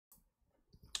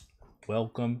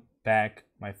Welcome back,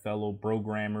 my fellow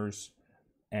programmers.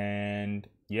 And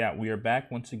yeah, we are back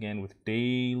once again with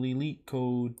daily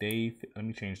LeetCode. Let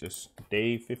me change this.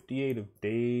 Day 58 of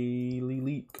daily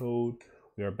LeetCode.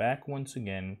 We are back once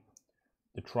again.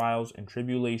 The trials and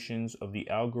tribulations of the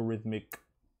algorithmic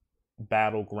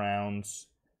battlegrounds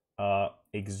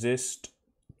exist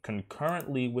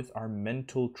concurrently with our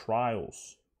mental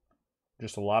trials.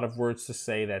 Just a lot of words to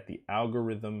say that the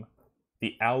algorist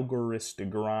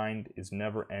grind is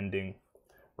never ending,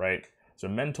 right? It's a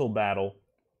mental battle,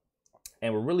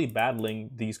 and we're really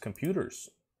battling these computers.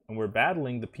 And we're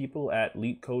battling the people at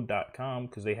LeetCode.com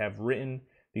because they have written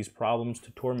these problems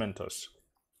to torment us.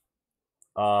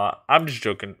 I'm just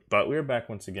joking, but we're back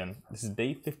once again. This is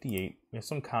day 58. We have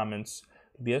some comments.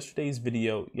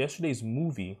 Yesterday's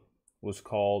movie was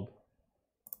called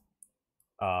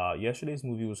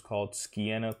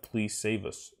Skiena, Please Save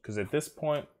Us. Because at this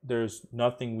point, there's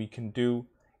nothing we can do.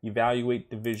 Evaluate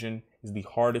division is the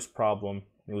hardest problem.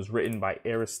 It was written by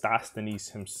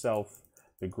Aristophanes himself,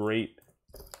 the great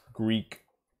Greek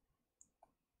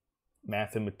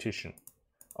mathematician.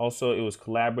 Also, it was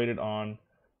collaborated on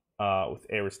with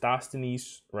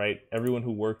Aristophanes, right? Everyone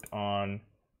who worked on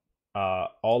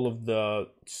all of the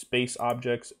space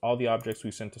objects, all the objects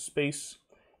we sent to space,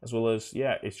 as well as,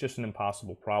 yeah, it's just an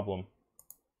impossible problem.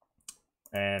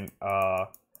 And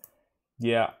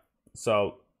yeah,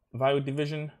 so value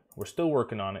division, we're still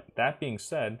working on it. That being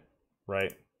said,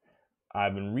 right,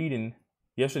 I've been reading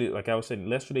yesterday, like I was saying,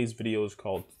 yesterday's video is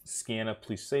called Skiena,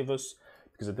 Please Save Us,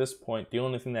 because at this point, the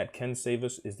only thing that can save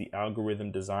us is the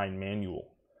algorithm design manual.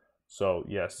 So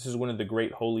yes, this is one of the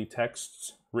great holy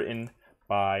texts written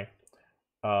by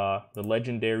the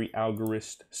legendary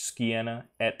algorist Skiena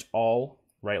et al.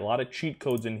 Right, a lot of cheat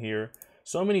codes in here.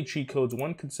 So many cheat codes,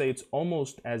 one could say it's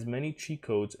almost as many cheat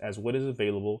codes as what is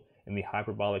available in the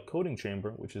hyperbolic coding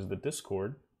chamber, which is the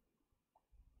Discord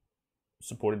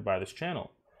supported by this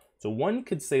channel. So one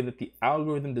could say that the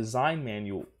algorithm design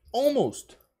manual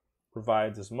almost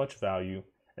provides as much value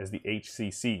as the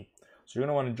HCC. So you're going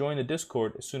to want to join the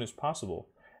Discord as soon as possible.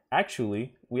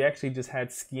 Actually, we just had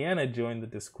Skiena join the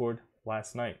Discord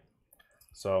last night.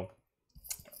 So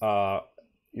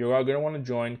you're all going to want to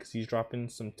join because he's dropping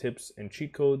some tips and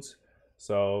cheat codes.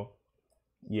 So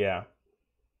yeah.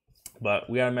 But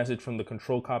we got a message from the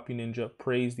Control Copy Ninja.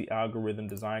 Praise the algorithm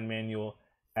design manual.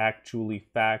 Actually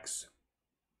facts,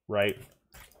 right?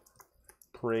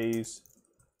 Praise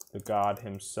the God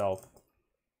himself.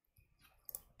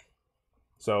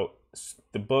 So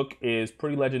the book is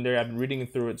pretty legendary. I've been reading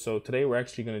through it. So today we're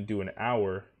actually going to do an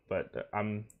hour, but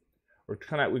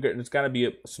it's got to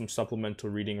be some supplemental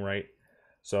reading, right?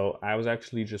 So I was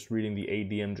actually just reading the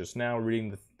ADM just now,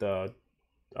 reading the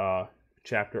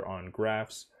chapter on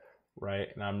graphs, right?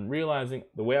 And I'm realizing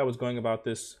the way I was going about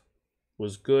this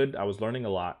was good. I was learning a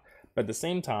lot, but at the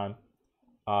same time,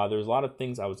 there's a lot of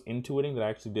things I was intuiting that I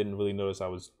actually didn't really notice I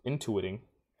was intuiting.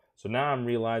 So now I'm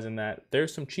realizing that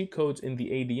there's some cheat codes in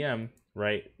the ADM,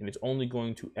 right? And it's only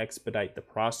going to expedite the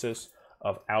process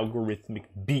of algorithmic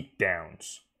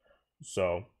beatdowns.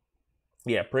 So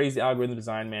yeah, praise the algorithm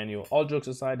design manual. All jokes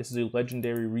aside, this is a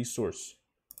legendary resource.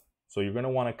 So you're going to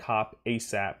want to cop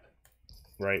ASAP,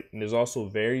 right? And there's also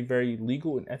very, very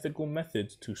legal and ethical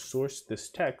methods to source this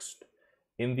text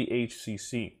in the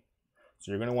HCC.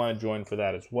 So you're going to want to join for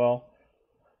that as well.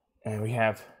 And we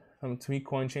have, to me,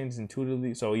 coin change is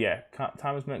intuitively. So yeah,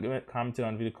 Thomas commented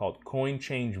on a video called Coin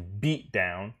Change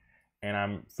Beatdown. And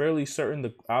I'm fairly certain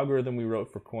the algorithm we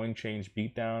wrote for Coin Change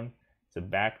Beatdown, it's a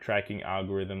backtracking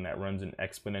algorithm that runs in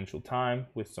exponential time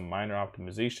with some minor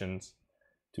optimizations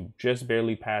to just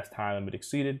barely pass time limit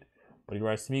exceeded. But he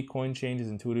writes, to me, coin change is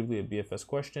intuitively a BFS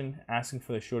question, asking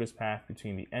for the shortest path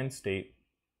between the end state,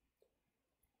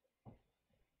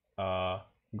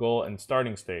 goal, and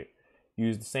starting state.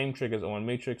 Use the same trick as O1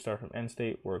 matrix, start from end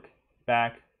state, work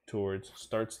back towards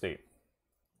start state.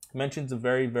 Mentions a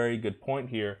very, very good point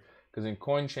here, because in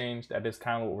coin change, that is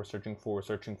kind of what we're searching for. We're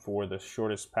searching for the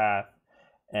shortest path.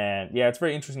 And yeah, it's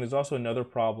very interesting. There's also another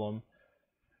problem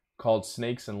called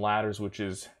snakes and ladders, which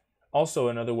is also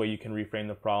another way you can reframe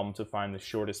the problem to find the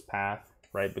shortest path,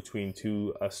 right, between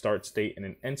a start state and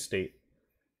an end state.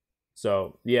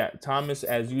 So yeah, Thomas,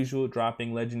 as usual,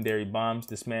 dropping legendary bombs.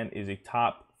 This man is a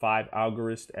top 5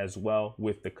 algorist as well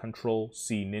with the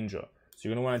Control-C Ninja. So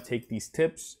you're going to want to take these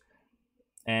tips.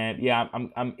 And yeah,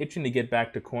 I'm itching to get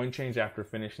back to coin change after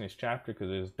finishing this chapter because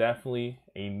there's definitely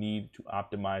a need to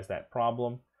optimize that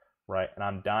problem, right? And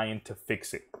I'm dying to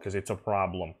fix it because it's a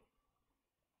problem.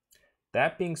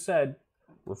 That being said,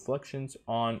 reflections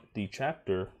on the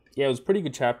chapter. Yeah, it was a pretty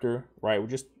good chapter, right? We're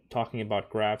just talking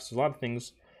about graphs. There's a lot of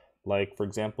things Like, for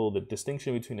example, the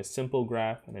distinction between a simple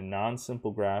graph and a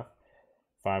non-simple graph.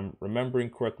 If I'm remembering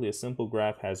correctly, a simple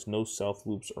graph has no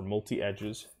self-loops or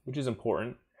multi-edges, which is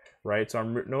important, right? So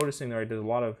I'm noticing that there's a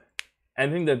lot of, I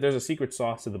think that there's a secret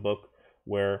sauce to the book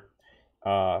where,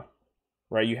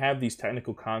 right, you have these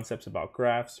technical concepts about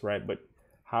graphs, right? But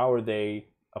how are they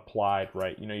applied,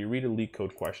 right? You know, you read a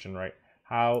LeetCode question, right?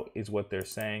 How is what they're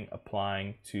saying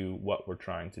applying to what we're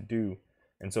trying to do?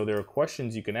 And so there are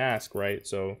questions you can ask, right?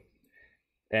 So,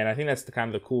 and I think that's the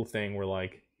kind of the cool thing where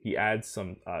like he adds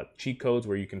some cheat codes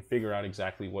where you can figure out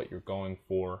exactly what you're going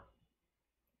for,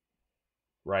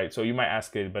 right? So you might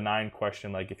ask a benign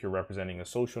question like if you're representing a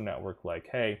social network, like,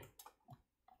 hey,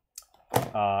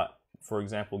 for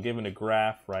example, given a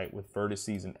graph, right, with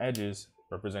vertices and edges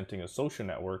representing a social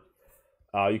network,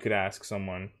 you could ask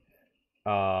someone,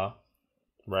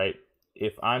 right,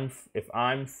 if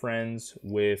I'm friends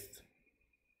with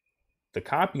the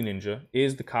copy ninja,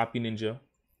 is the copy ninja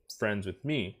friends with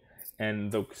me?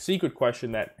 And the secret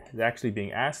question that is actually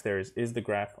being asked there is the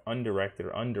graph undirected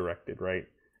or undirected, right?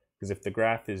 Because if the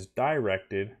graph is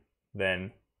directed,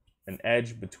 then an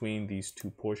edge between these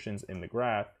two portions in the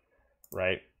graph,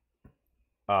 right?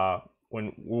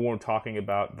 When we weren't talking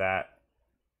about that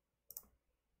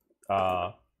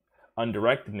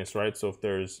undirectedness, right? So if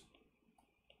there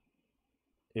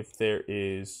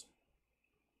is,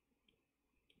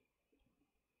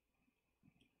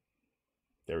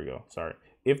 there we go, sorry.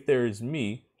 If there is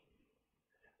me,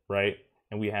 right,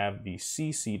 and we have the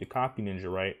CC, the copy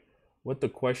ninja, right, what the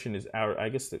question is, I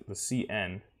guess the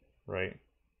CN, right,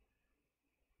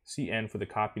 CN for the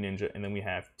copy ninja, and then we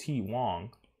have T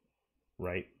Wong,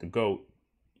 right, the goat,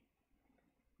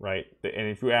 right, and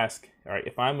if you ask, all right,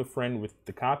 if I'm a friend with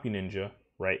the copy ninja,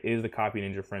 right, is the copy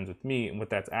ninja friends with me? And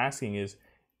what that's asking is,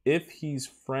 if he's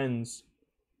friends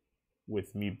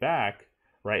with me back,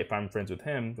 right, if I'm friends with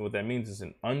him, then what that means is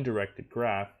an undirected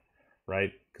graph,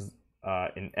 right, because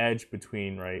an edge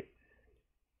between, right,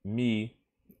 me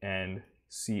and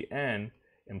CN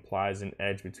implies an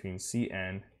edge between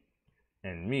CN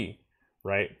and me,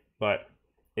 right? But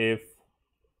if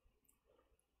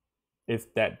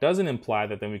that doesn't imply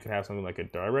that, then we could have something like a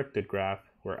directed graph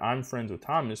where I'm friends with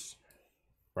Thomas,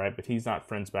 right, but he's not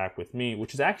friends back with me,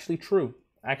 which is actually true.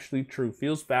 Actually true.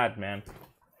 Feels bad, man.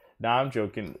 Nah, I'm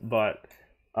joking, but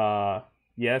yeah,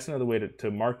 that's another way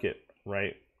to mark it,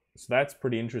 right? So that's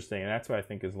pretty interesting, and that's what I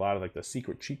think is a lot of like the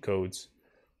secret cheat codes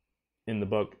in the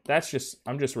book. That's just,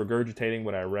 I'm just regurgitating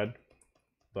what I read,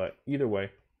 but either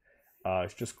way,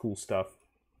 it's just cool stuff.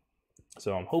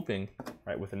 So I'm hoping,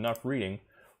 right, with enough reading,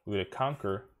 we're going to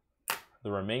conquer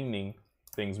the remaining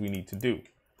things we need to do.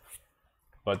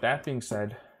 But that being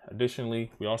said,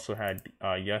 additionally, we also had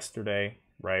yesterday,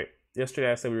 right?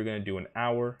 Yesterday I said we were going to do an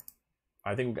hour.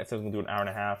 I think I said we we're going to do an hour and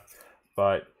a half.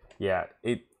 But yeah,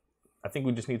 I think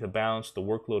we just need to balance the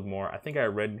workload more. I think I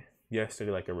read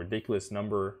yesterday like a ridiculous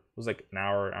number. It was like an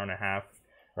hour, hour and a half.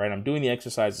 Right? I'm doing the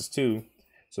exercises too.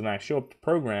 So then I show up to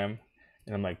program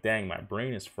and I'm like, dang, my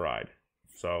brain is fried.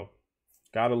 So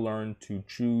got to learn to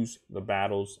choose the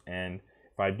battles, and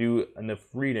if I do enough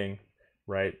reading,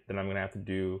 right, then I'm gonna have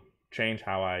to change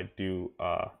how I do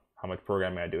how much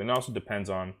programming I do. And it also depends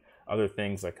on other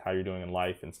things like how you're doing in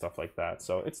life and stuff like that.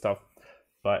 So it's tough,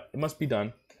 but it must be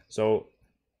done. So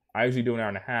I usually do an hour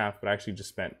and a half, but I actually just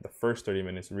spent the first 30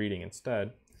 minutes reading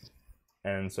instead.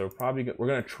 And so probably we're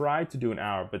gonna try to do an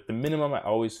hour, but the minimum, I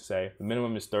always say, the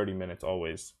minimum is 30 minutes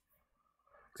always,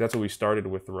 because that's what we started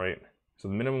with, right? So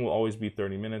the minimum will always be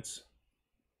 30 minutes.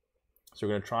 So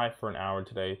we're going to try for an hour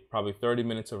today, probably 30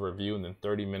 minutes of review and then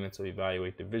 30 minutes of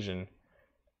evaluate division.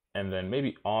 And then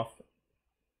maybe off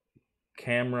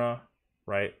camera,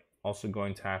 right? Also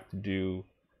going to have to do,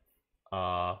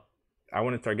 I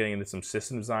want to start getting into some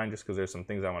system design just because there's some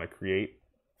things I want to create.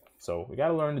 So we got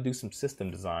to learn to do some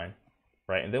system design,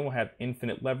 right? And then we'll have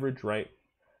infinite leverage, right?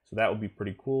 So that will be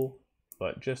pretty cool.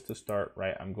 But just to start,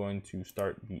 right, I'm going to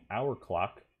start the hour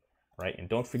clock. Right, and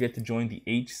don't forget to join the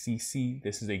HCC.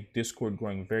 This is a Discord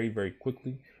growing very, very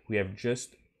quickly. We have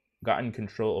just gotten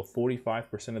control of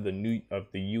 45%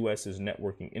 of the US's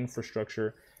networking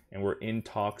infrastructure, and we're in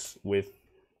talks with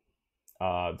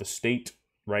the state,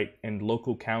 right, and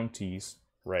local counties,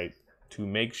 right, to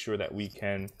make sure that we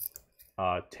can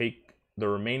take the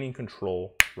remaining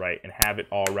control, right, and have it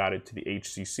all routed to the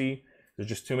HCC. There's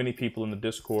just too many people in the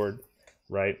Discord,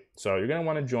 right? So you're gonna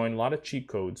want to join. A lot of cheat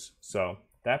codes. So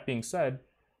that being said,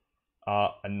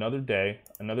 another day,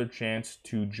 another chance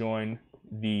to join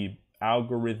the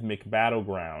algorithmic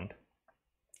battleground.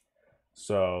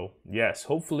 So yes,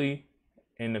 hopefully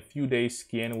in a few days,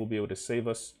 Scanner will be able to save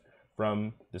us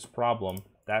from this problem.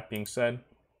 That being said,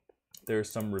 there's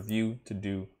some review to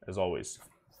do as always.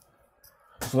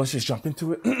 So let's just jump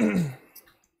into it.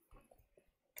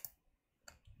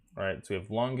 All right, so we have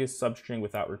longest substring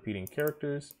without repeating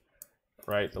characters.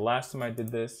 Right, the last time I did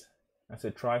this, I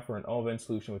said try for an O of n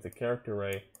solution with a character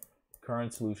array. The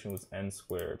current solution was n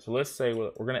squared. So let's say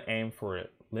we're going to aim for a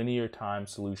linear time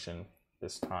solution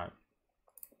this time.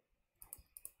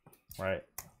 Right,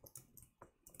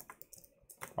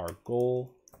 our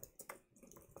goal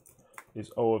is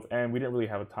O of n. We didn't really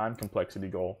have a time complexity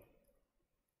goal.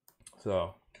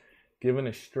 So, given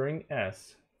a string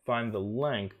s, find the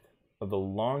length of the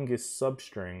longest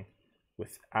substring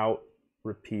without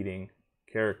repeating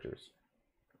characters.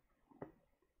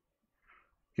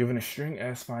 Given a string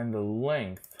s, find the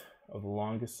length of the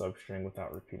longest substring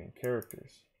without repeating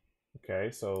characters.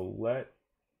 Okay, so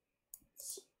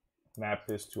let's map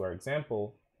this to our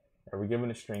example. We're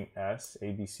given a string s,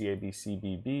 abc, abc,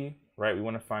 bb, right? We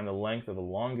want to find the length of the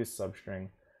longest substring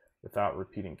without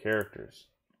repeating characters.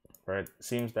 Right,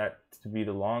 seems that to be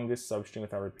the longest substring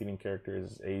without repeating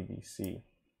characters is ABC.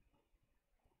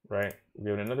 Right, we're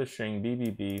given another string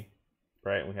BBB,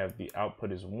 right, and we have the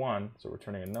output is 1, so we're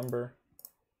returning a number.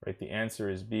 Right, the answer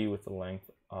is B with the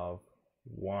length of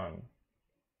 1.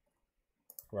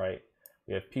 Right,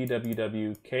 we have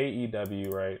PWW,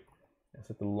 KEW, right, and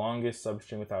so the longest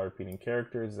substring without repeating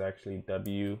characters is actually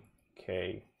W,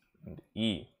 K, and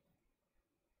E.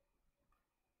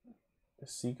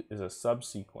 Is a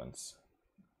subsequence,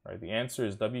 right? The answer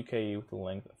is WKE with a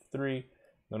length of 3.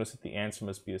 Notice that the answer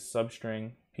must be a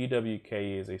substring.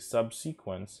 PWKE is a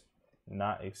subsequence,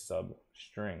 not a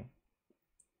substring,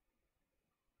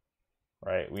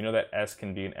 right? We know that S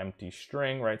can be an empty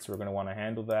string, right? So we're going to want to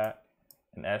handle that.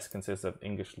 And S consists of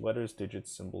English letters,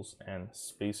 digits, symbols, and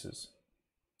spaces,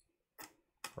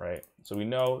 right? So we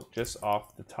know just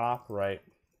off the top, right?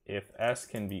 If S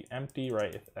can be empty,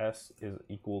 right, if S is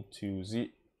equal to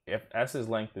if S's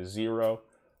length is 0,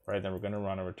 right, then we're going to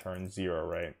want to return 0,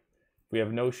 right? If we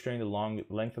have no string, the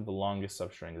length of the longest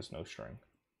substring is no string.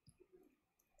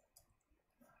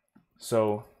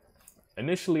 So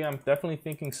initially, I'm definitely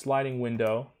thinking sliding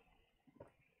window,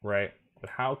 right? But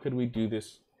how could we do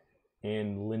this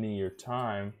in linear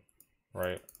time,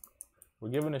 right? We're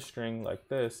given a string like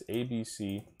this,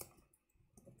 ABC,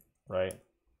 right?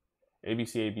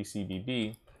 ABC, ABC,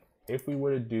 BB. If we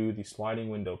were to do the sliding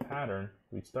window pattern,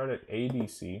 we'd start at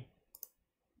ABC.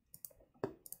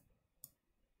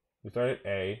 We start at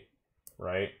A,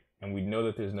 right? And we know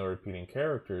that there's no repeating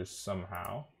characters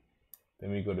somehow.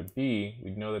 Then we go to B,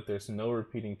 we'd know that there's no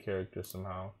repeating character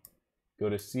somehow. Go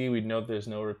to C, we'd know there's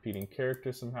no repeating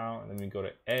character somehow. And then we go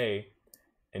to A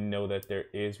and know that there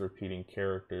is repeating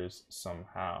characters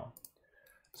somehow.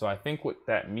 So I think what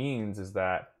that means is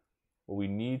that what we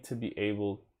need to be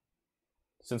able,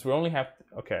 since we only have,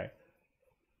 okay,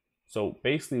 so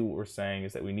basically what we're saying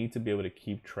is that we need to be able to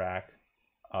keep track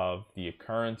of the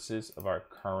occurrences of our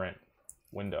current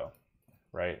window,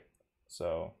 right?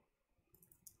 So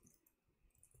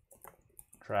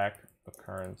track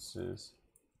occurrences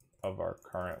of our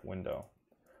current window,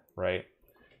 right?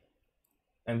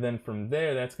 And then from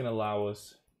there, that's going to allow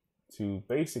us to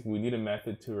basically, we need a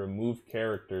method to remove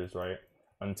characters, right,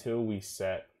 until we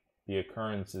set the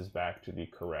occurrences back to the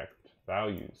correct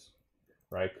values,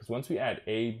 right? Because once we add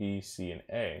A, B, C, and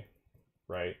A,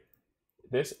 right,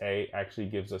 this A actually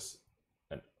gives us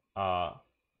a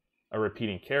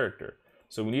repeating character.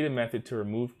 So we need a method to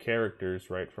remove characters,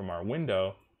 right, from our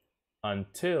window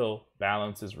until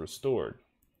balance is restored,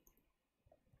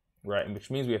 right? And which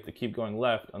means we have to keep going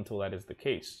left until that is the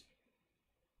case,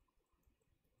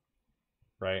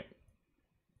 right?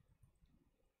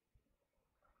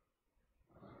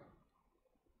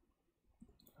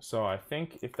 So I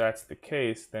think if that's the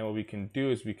case, then what we can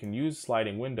do is we can use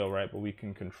sliding window, right? But we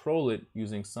can control it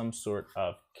using some sort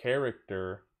of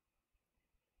character,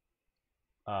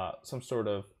 some sort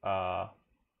of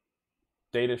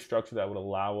data structure that would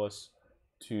allow us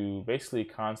to basically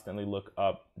constantly look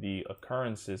up the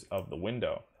occurrences of the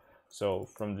window. So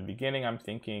from the beginning, I'm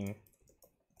thinking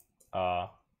a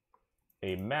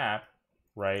map,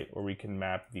 right, where we can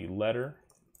map the letter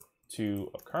to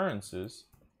occurrences.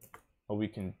 What we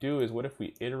can do is, what if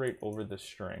we iterate over the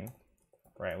string,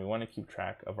 right? And we want to keep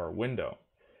track of our window,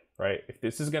 right? If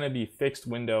this is going to be fixed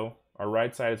window, our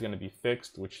right side is going to be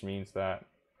fixed, which means that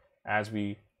as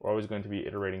we're always going to be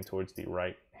iterating towards the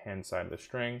right hand side of the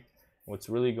string. What's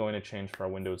really going to change for our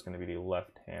window is going to be the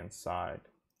left hand side.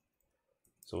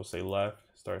 So we'll say left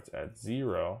starts at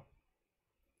 0,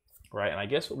 right? And I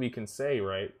guess what we can say,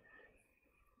 right,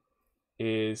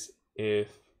 is if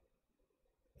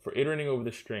for iterating over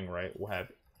the string, right, we'll have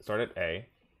start at A,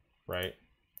 right?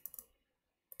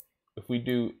 we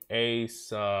do a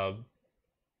sub,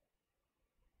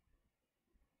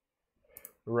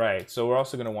 right, so we're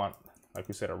also going to want, like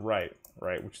we said, a right,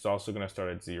 which is also going to start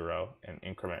at 0 and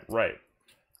increment right.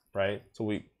 So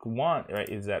we want, right,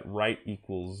 is that right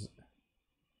equals,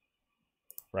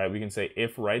 right, we can say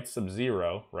if right sub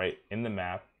 0, right, in the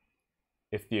map,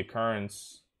 if the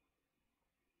occurrence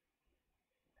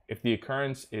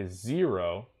is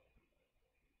 0,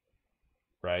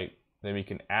 right, then we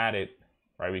can add it,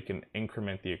 right, we can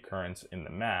increment the occurrence in the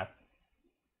map,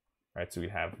 right, so we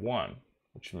have 1,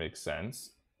 which makes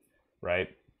sense,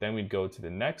 right? Then we'd go to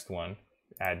the next one,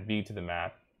 add b to the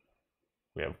map,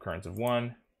 we have occurrence of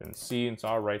 1, then c, and so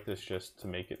I'll write this just to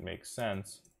make it make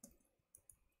sense.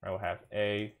 I will have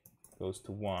a goes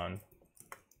to 1,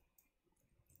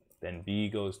 then b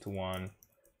goes to 1,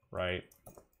 right?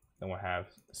 Then we'll have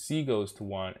c goes to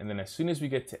 1, and then as soon as we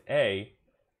get to a,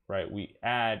 right, we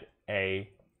add a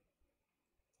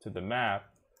to the map,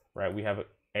 right? We have a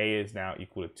is now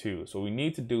equal to 2. So what we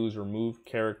need to do is remove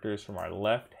characters from our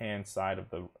left-hand side of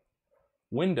the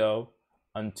window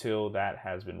until that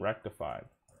has been rectified.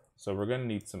 So we're going to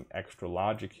need some extra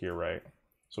logic here, right?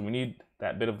 So we need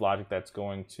that bit of logic that's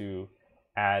going to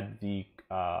add the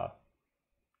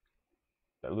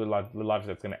logic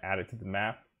that's going to add it to the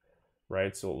map,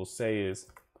 right? So what we'll say is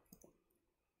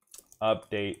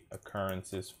update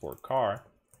occurrences for car,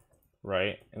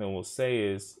 right? And then we'll say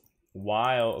is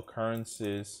while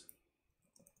occurrences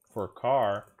for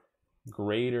car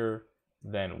greater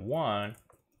than 1,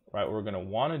 right? What we're going to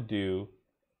want to do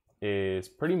is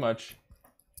pretty much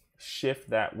shift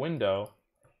that window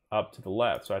up to the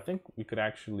left. So I think we could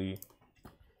actually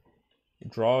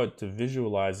draw it to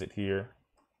visualize it here,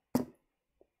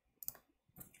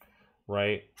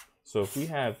 right? So if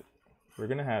we're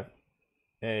going to have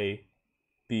A,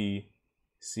 B,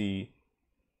 C,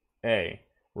 A,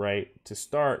 right? To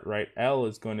start, right, L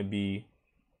is going to be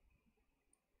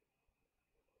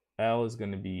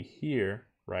here,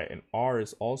 right? And R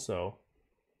is also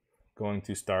going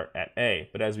to start at A.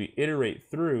 But as we iterate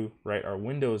through, right, our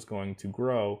window is going to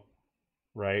grow,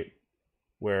 right?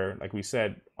 Where, like we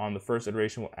said, on the first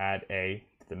iteration, we'll add A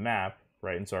to the map,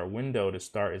 right? And so our window to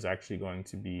start is actually going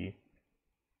to be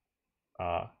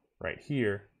right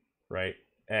here, right,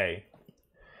 A.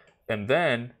 And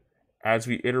then as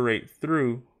we iterate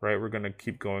through, right, we're going to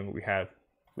keep going. We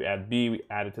add B, we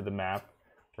add it to the map,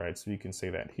 right? So we can say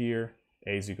that here,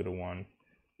 A is equal to 1,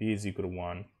 B is equal to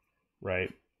 1,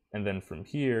 right? And then from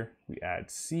here, we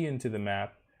add C into the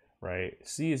map, right?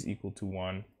 C is equal to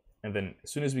 1. And then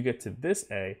as soon as we get to this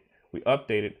A, we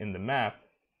update it in the map.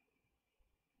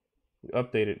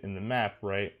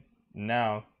 Right?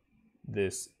 Now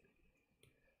this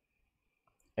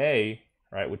A,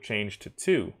 right, would change to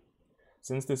 2.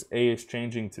 Since this A is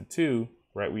changing to 2,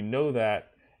 right, we know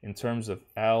that in terms of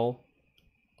L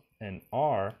and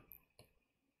R,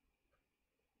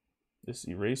 this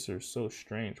eraser is so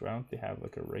strange. Why don't they have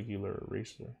like a regular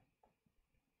eraser?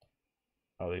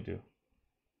 Oh, they do.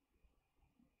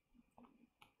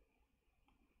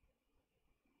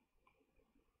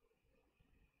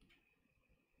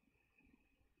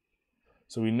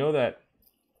 So we know that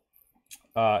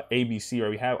ABC,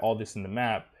 right, we have all this in the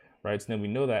map, right? So then we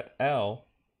know that L,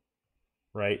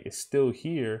 right, is still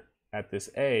here at this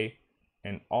A,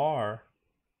 and R,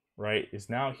 right, is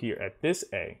now here at this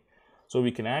A. So what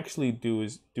we can actually do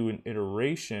is do an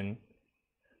iteration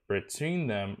between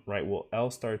them, right? Well,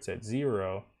 L starts at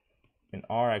 0, and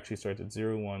R actually starts at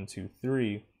 0, 1, 2,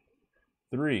 3,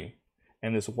 3.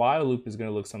 And this while loop is going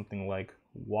to look something like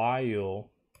while,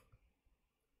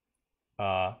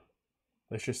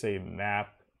 let's just say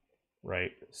map,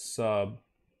 right, sub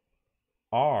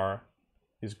R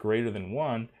is greater than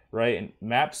 1, right? And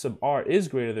map sub R is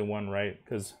greater than 1, right?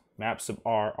 Because map sub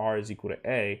R is equal to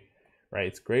A,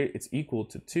 right? It's equal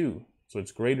to 2, so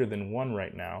it's greater than 1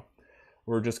 right now.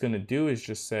 What we're just going to do is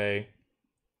just say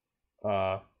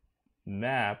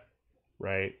map,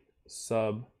 right,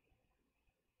 sub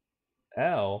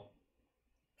L,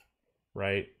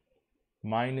 right,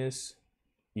 minus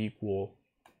equal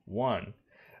 1.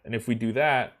 And if we do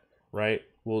that, right,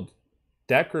 we'll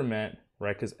decrement,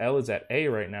 right, because L is at A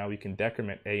right now, we can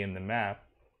decrement A in the map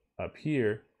up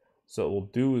here. So what we'll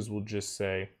do is we'll just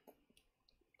say,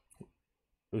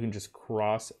 we can just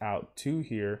cross out 2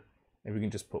 here, and we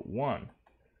can just put 1.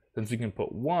 Since we can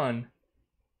put 1,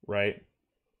 right,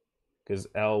 because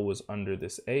L was under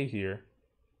this A here,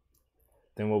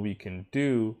 then what we can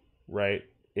do, right,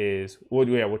 is,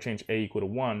 we'll change A equal to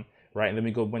 1, right, and then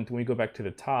when we go back to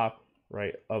the top,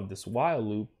 right, of this while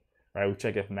loop, right, we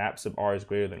check if map sub R is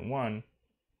greater than 1.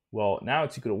 Well, now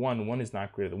it's equal to 1, 1 is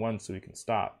not greater than 1, so we can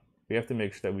stop. we have to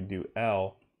make sure that we do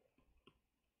L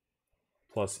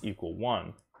plus equal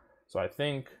 1. So I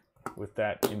think with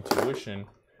that intuition,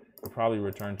 we'll probably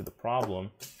return to the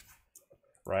problem,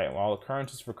 right? While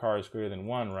occurrences for car is greater than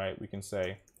 1, right, we can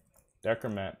say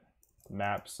decrement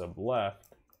map sub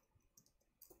left,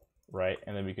 right?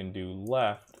 And then we can do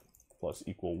left plus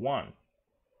equal 1,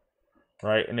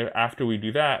 right? And then after we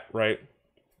do that, right,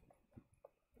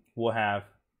 we'll have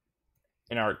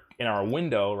in our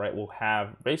window, right, we'll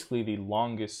have basically the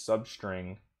longest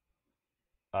substring,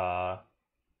 we'll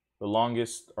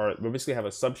basically have a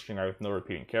substring, right, with no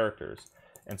repeating characters.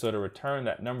 And so to return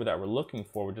that number that we're looking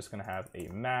for, we're just going to have a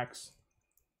max,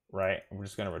 right? And we're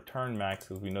just going to return max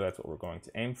because we know that's what we're going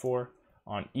to aim for.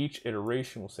 On each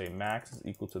iteration, we'll say max is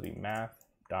equal to the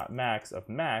math.max of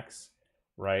max,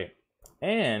 right?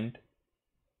 And,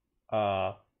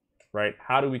 right,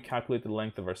 how do we calculate the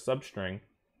length of our substring,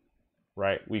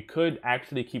 right? We could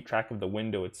actually keep track of the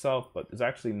window itself, but there's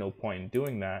actually no point in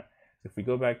doing that. If we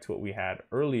go back to what we had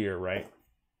earlier, right,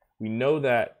 we know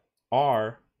that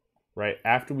R, right,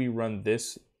 after we run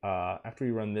this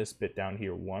bit down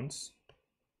here once,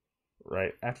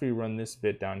 right,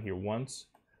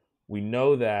 we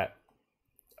know that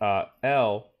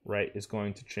L, right, is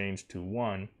going to change to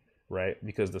 1, right,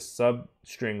 because the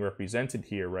substring represented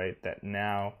here, right, that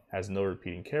now has no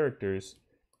repeating characters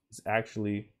is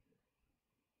actually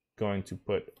going to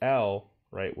put L,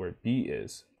 right, where B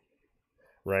is,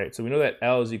 right? So we know that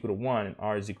L is equal to 1 and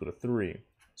R is equal to 3.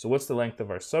 So what's the length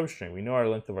of our substring? We know our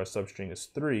length of our substring is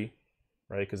 3,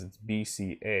 right, because it's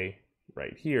BCA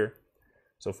right here.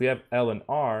 So if we have L and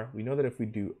R, we know that if we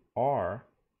do R,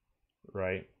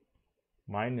 right,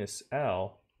 minus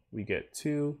L, we get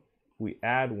 2. We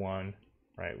add 1,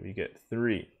 right, we get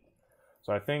 3.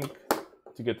 So I think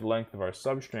to get the length of our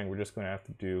substring, we're just going to have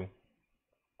to do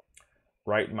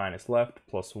right minus left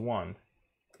plus 1,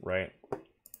 right?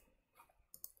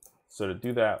 So to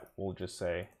do that, we'll just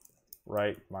say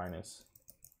right minus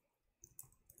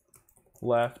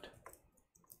left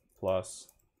plus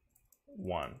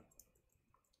 1.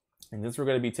 And since we're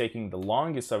going to be taking the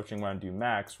longest substring, we're going to do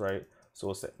max, right? So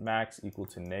we'll set max equal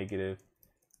to negative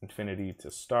infinity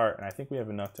to start. And I think we have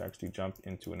enough to actually jump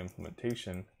into an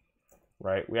implementation,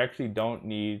 right? We actually don't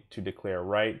need to declare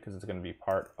right because it's going to be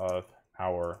part of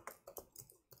our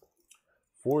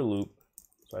for loop.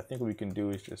 So I think what we can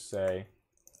do is just say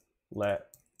let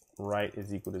right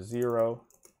is equal to 0,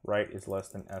 right is less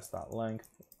than s.length,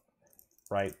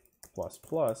 right plus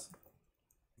plus.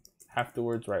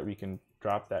 Afterwards, right, we can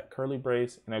drop that curly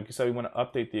brace. And like we said, we want to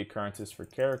update the occurrences for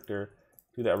character.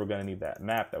 To do that, we're going to need that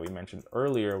map that we mentioned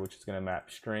earlier, which is going to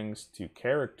map strings to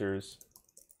characters.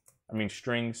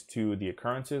 Strings to the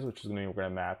occurrences, which is going to mean we're going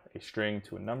to map a string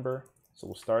to a number. So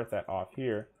we'll start that off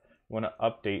here. We want to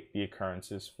update the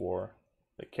occurrences for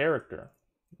the character,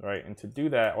 right? And to do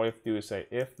that, all you have to do is say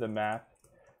if the map,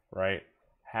 right,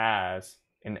 has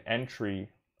an entry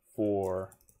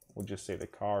for, we'll just say the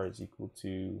car is equal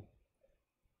to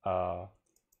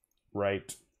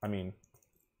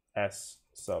s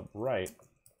sub right,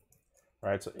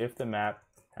 right? So if the map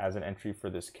has an entry for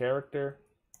this character,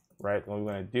 right, what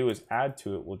we're going to do is add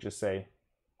to it. We'll just say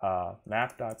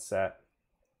map.set,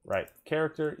 right,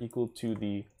 character equal to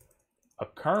the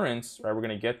occurrence, right? We're going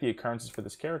to get the occurrences for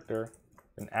this character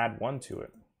and add 1 to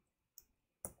it,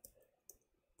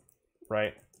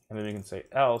 right? And then we can say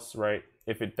else, right?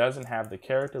 If it doesn't have the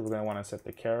character, we're going to want to set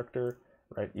the character,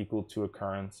 right, equal to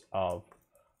occurrence of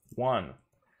 1,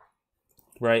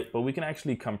 right? But we can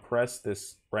actually compress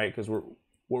this, right? Because what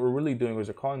we're really doing is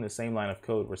we're calling the same line of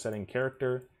code. We're setting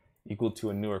character equal to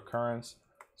a new occurrence.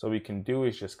 So what we can do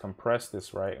is just compress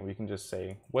this, right? And we can just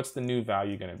say, what's the new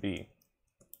value going to be,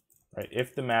 right?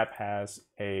 If the map has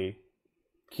a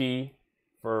key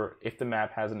if the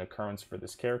map has an occurrence for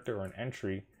this character or an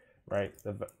entry, right?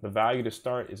 The value to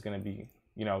start is going to be,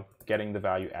 getting the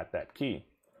value at that key.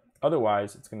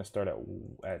 Otherwise, it's going to start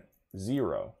at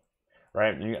 0,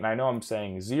 right? And I know I'm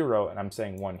saying 0 and I'm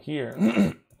saying 1 here,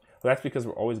 but that's because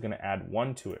we're always going to add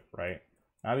 1 to it, right?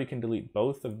 Now we can delete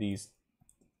both of these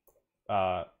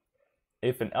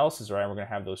if and else's, right? We're going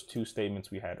to have those 2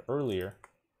 statements we had earlier,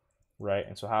 right?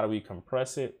 And so how do we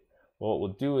compress it? Well, what we'll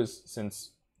do is, since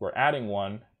we're adding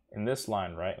 1 in this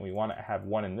line, right, and we want to have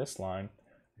 1 in this line,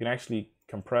 we can actually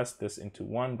compress this into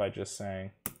 1 by just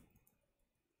saying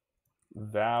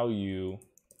value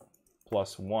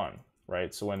plus 1,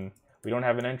 right? So when we don't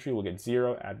have an entry, we'll get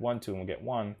 0, add 1 to it, and we'll get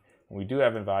 1. When we do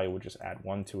have a value, we'll just add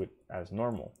 1 to it as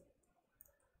normal.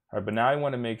 All right, but now I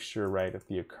want to make sure, right, that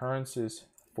the occurrences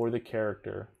for the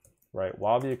character, right,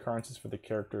 while the occurrences for the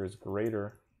character is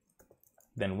greater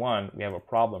than 1, we have a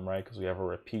problem, right, because we have a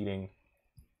repeating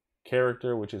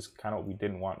character, which is kind of what we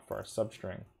didn't want for our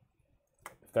substring.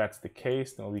 If that's the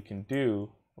case, then what we can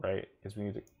do, right, is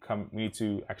we need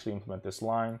to actually implement this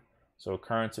line. So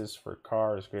occurrences for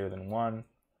car is greater than 1.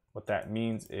 What that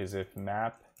means is if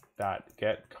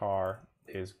map.getCar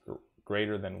is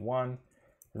greater than 1,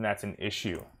 then that's an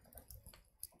issue,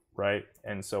 right?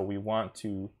 And so we want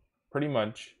to pretty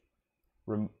much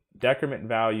decrement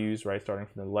values, right, starting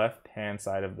from the left-hand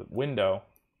side of the window,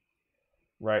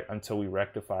 right, until we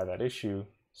rectify that issue.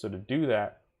 So to do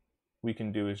that, we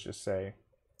can do is just say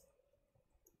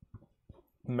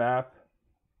map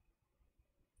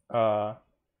dot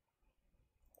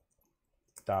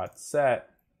set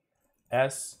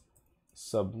s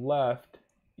sub left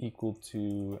equal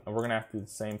to, and we're gonna have to do the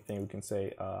same thing. We can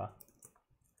say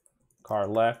car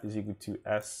left is equal to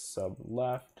s sub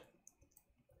left,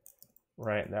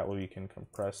 right? That way we can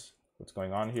compress what's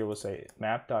going on here. We'll say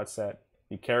map dot set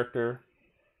the character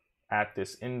at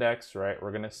this index, right?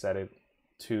 We're gonna set it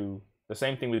to the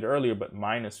same thing we did earlier, but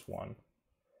 -1,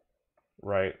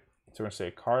 right? So we're gonna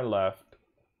say car left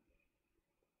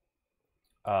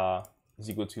is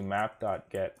equal to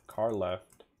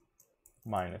map.getCarLeft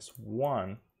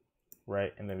 -1,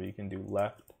 right? And then we can do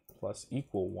left plus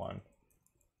equal 1.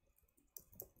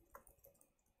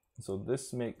 So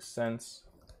this makes sense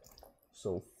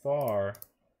so far.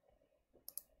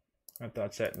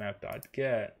 Map.set,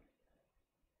 map.get.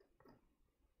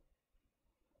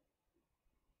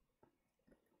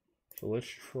 So let's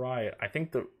try it. I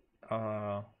think the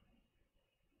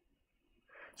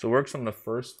so it works on the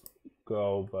first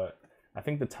go, but I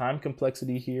think the time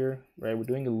complexity here, right? We're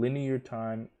doing a linear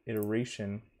time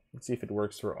iteration. Let's see if it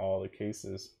works for all the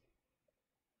cases.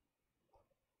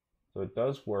 So it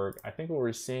does work. I think what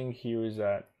we're seeing here is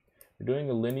that we're doing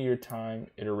a linear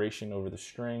time iteration over the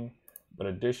string, but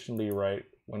additionally, right,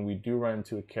 when we do run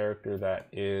into a character that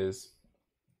is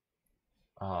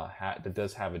that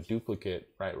does have a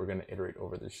duplicate, right, we're going to iterate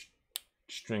over the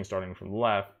string starting from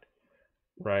left,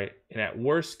 right? And at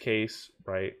worst case,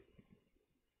 right,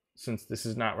 since this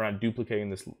is not, we're not duplicating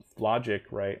this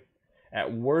logic, right?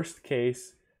 At worst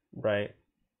case, right,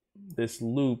 this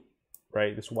loop,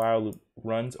 right, this while loop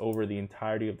runs over the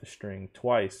entirety of the string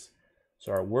twice.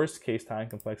 So our worst case time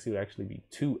complexity would actually be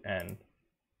 2n,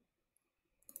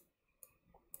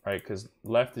 right? Because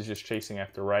left is just chasing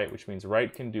after right, which means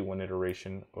right can do one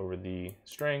iteration over the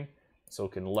string, so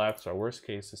can left. So our worst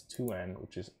case is 2n,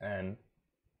 which is n.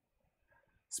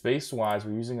 Space-wise,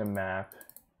 we're using a map,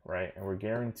 right? And we're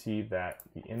guaranteed that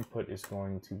the input is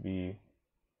going to be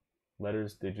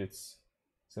letters, digits,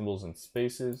 symbols, and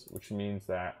spaces, which means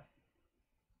that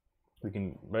we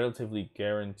can relatively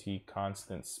guarantee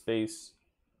constant space,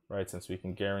 right? Since we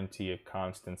can guarantee a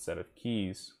constant set of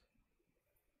keys.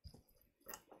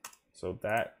 So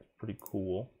that's pretty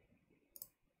cool.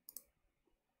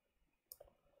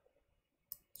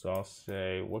 So I'll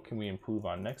say, what can we improve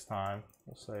on next time?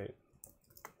 We'll say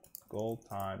goal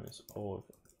time is O of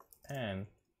n,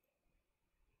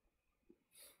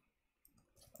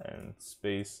 and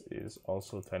space is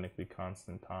also technically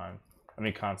constant time. I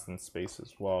mean constant space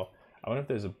as well. I wonder if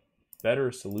there's a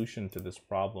better solution to this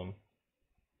problem.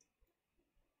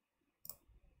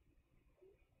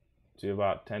 So you have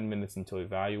about 10 minutes until we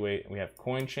evaluate. We have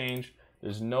coin change.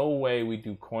 There's no way we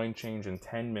do coin change in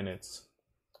 10 minutes.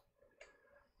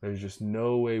 There's just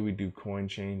no way we do coin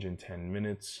change in 10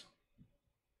 minutes.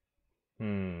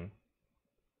 No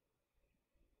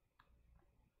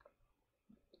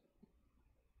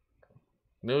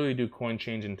way we do coin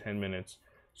change in 10 minutes.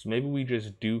 So maybe we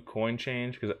just do coin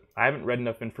change, because I haven't read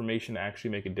enough information to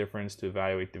actually make a difference to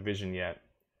evaluate division yet.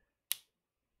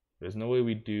 There's no way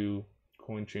we do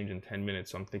coin change in 10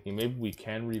 minutes. So I'm thinking maybe we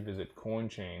can revisit coin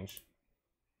change.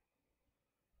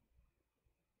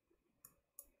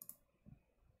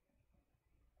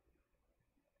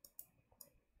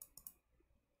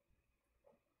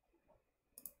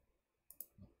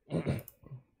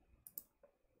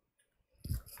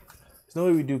 There's no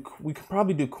way we could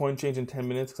probably do coin change in 10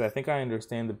 minutes, because I think I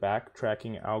understand the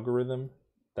backtracking algorithm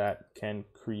that can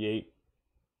create,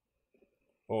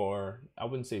 or I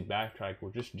wouldn't say backtrack,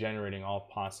 we're just generating all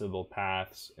possible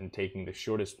paths and taking the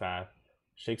shortest path,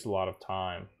 which takes a lot of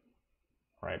time,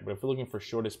 right? But if we're looking for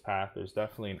shortest path, there's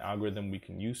definitely an algorithm we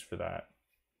can use for that.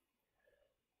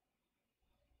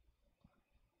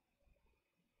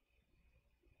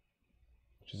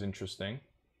 Which is interesting.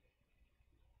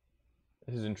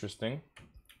 This is interesting.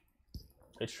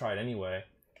 Let's try it anyway.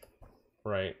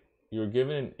 Right, you're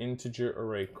given an integer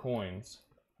array coins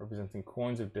representing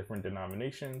coins of different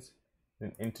denominations,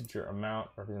 and an integer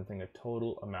amount representing a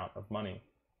total amount of money.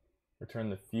 Return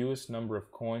the fewest number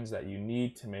of coins that you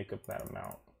need to make up that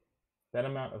amount. That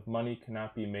amount of money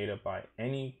cannot be made up by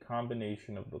any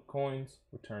combination of the coins.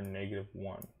 Return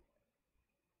 -1.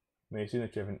 May assume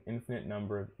that you have an infinite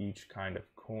number of each kind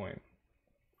of coin.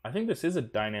 I think this is a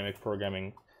dynamic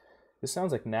programming. This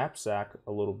sounds like knapsack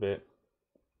a little bit.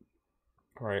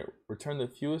 All right, return the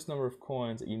fewest number of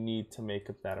coins that you need to make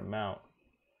up that amount.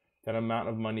 That amount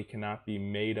of money cannot be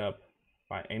made up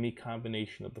by any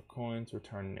combination of the coins.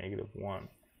 Return -1.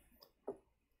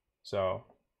 So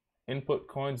input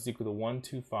coins is equal to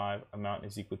 125, amount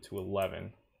is equal to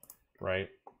 11, right?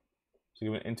 So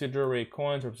you have an integer array of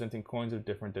coins representing coins of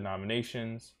different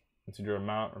denominations, integer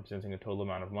amount representing a total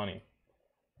amount of money.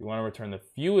 You want to return the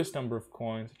fewest number of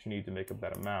coins that you need to make up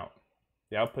that amount.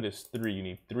 The output is 3. You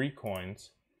need 3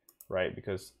 coins, right?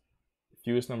 Because the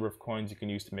fewest number of coins you can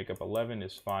use to make up 11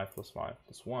 is 5 + 5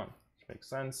 + 1, which makes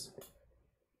sense,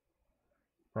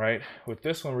 right? With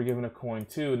this one, we're given a coin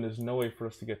 2, and there's no way for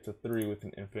us to get to 3 with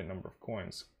an infinite number of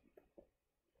coins.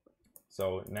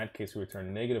 So in that case, we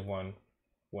return -1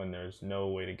 when there's no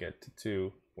way to get to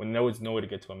 2, when there's no way to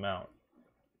get to amount.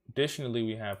 Additionally,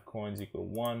 we have coins equal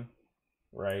 1,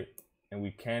 right? And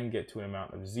we can get to an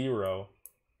amount of 0,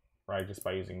 right, just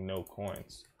by using no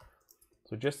coins.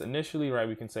 So just initially, right,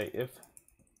 we can say if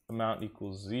amount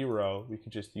equals 0, we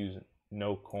can just use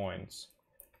no coins,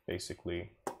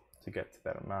 basically, to get to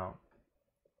that amount.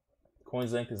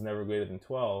 Coin's length is never greater than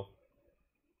 12,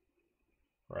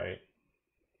 right?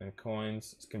 And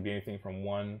coins can be anything from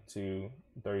 1 to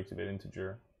 32-bit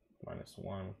integer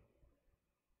 -1.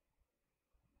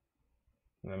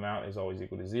 And the amount is always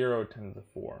equal to 0, 10 to the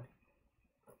 4.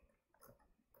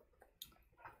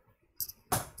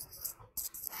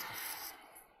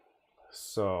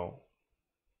 So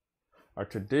our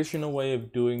traditional way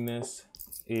of doing this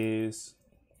is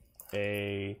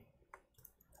I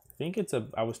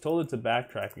was told it's a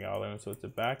backtracking algorithm. So it's a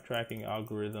backtracking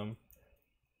algorithm,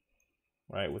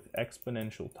 right, with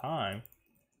exponential time,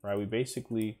 right? We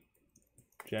basically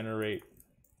generate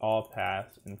all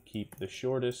paths and keep the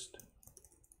shortest,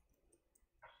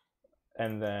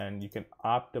 and then you can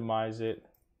optimize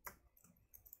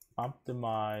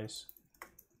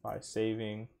by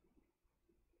saving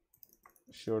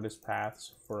shortest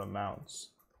paths for amounts,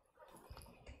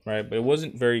 right? But it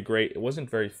wasn't very great. It wasn't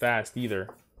very fast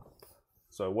either,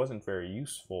 so it wasn't very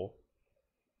useful.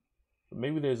 But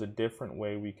maybe there's a different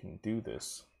way we can do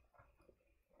this.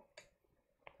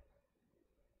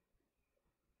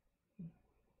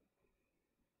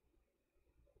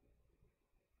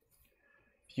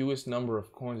 Fewest number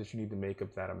of coins that you need to make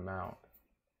up that amount,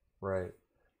 right?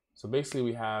 So basically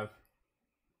we have,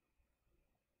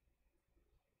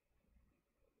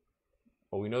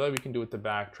 well, we know that we can do it the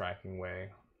backtracking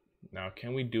way. Now,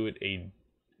 can we do it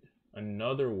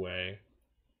another way?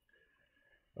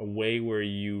 A way where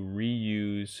you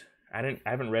reuse, I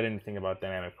haven't read anything about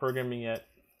dynamic programming yet,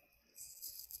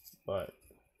 but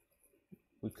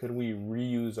could we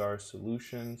reuse our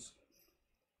solutions?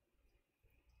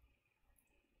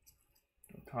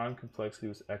 Time complexity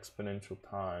was exponential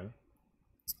time.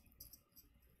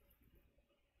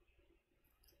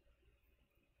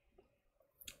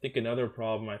 I think another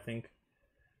problem,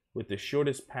 with the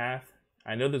shortest path,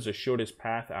 I know there's a shortest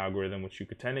path algorithm which you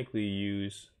could technically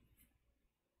use.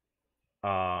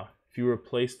 If you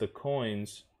replace the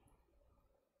coins,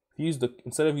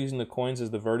 instead of using the coins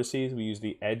as the vertices, we use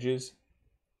the edges,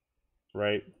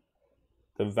 right?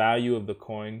 The value of the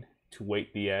coin to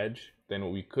weight the edge. Then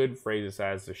what we could phrase this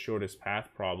as the shortest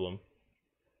path problem,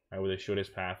 right, where the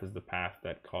shortest path is the path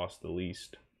that costs the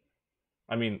least.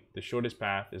 The shortest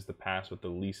path is the path with the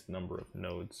least number of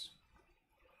nodes.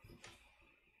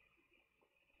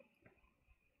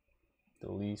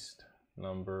 The least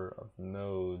number of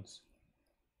nodes.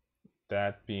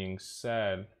 That being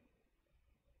said,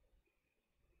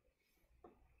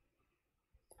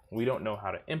 we don't know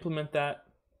how to implement that.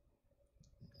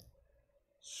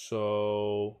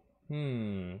 So,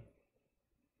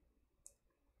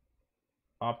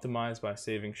 optimize by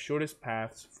saving shortest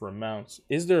paths for amounts.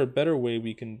 Is there a better way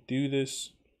we can do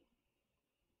this?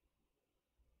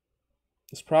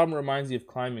 This problem reminds me of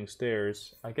climbing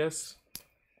stairs. I guess,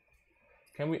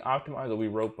 can we optimize what we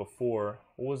wrote before?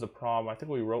 What was the problem? I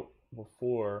think we wrote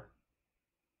before.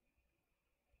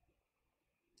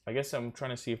 I guess I'm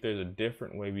trying to see if there's a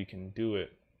different way we can do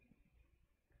it.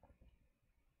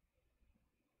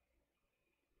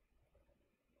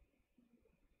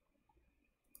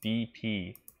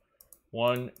 DP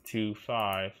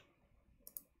 125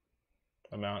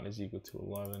 amount is equal to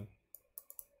 11.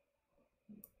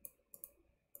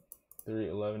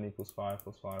 11 equals 5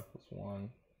 + 5 +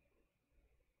 1.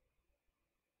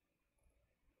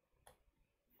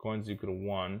 Coins equal to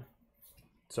 1.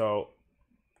 So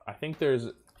think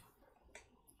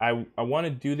I want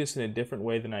to do this in a different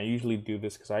way than I usually do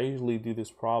this, because I usually do this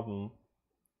problem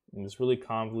in this really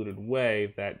convoluted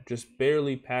way that just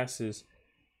barely passes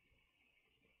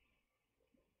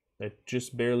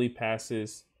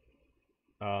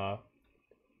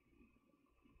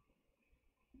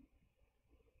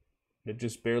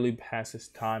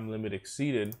time limit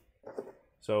exceeded.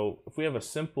 So if we have a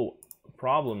simple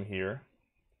problem here,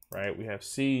 right, we have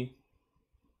C,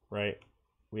 right,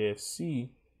 we have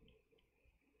C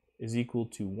is equal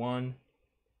to 1,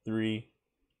 3,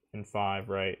 and 5,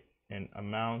 right, and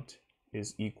amount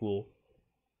is equal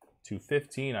to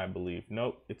 15, I believe.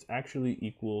 Nope, it's actually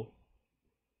equal,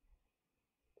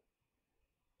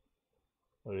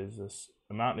 what is this?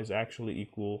 Amount is actually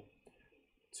equal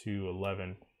to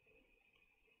 11.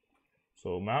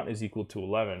 So amount is equal to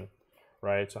 11,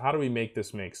 right? So how do we make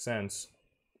this make sense?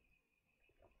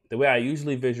 The way I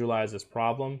usually visualize this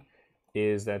problem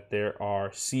is that there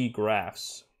are C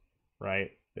graphs,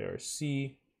 right? There are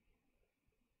C.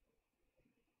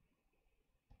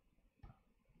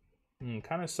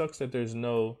 Kind of sucks that there's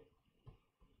no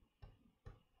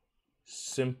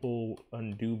simple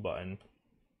undo button,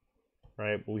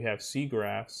 right? But we have C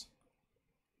graphs.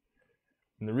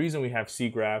 And the reason we have C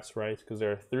graphs, right, is because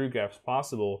there are 3 graphs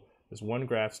possible. There's one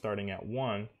graph starting at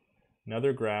 1,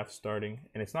 another graph starting,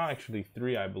 and it's not actually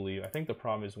 3, I believe. I think the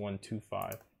problem is 1, 2,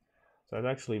 5. So that's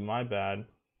actually my bad,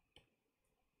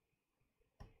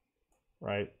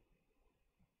 right?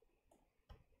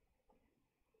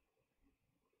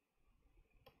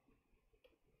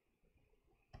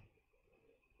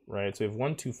 Right, so we have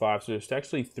 1, 2, 5. So there's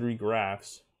actually 3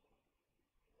 graphs,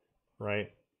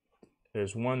 right?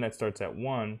 There's one that starts at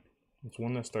 1, there's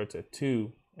one that starts at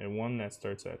 2, and one that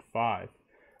starts at 5.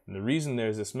 And the reason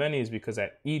there's this many is because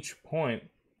at each point,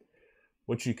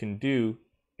 what you can do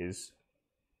is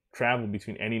travel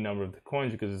between any number of the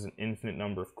coins, because there's an infinite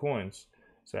number of coins.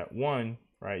 So at 1,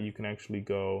 right, you can actually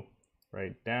go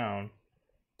right down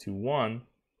to 1,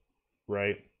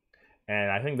 right?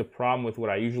 And I think the problem with what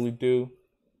I usually do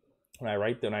when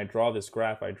I draw this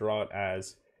graph, I draw it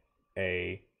as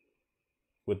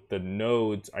with the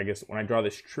nodes. I guess when I draw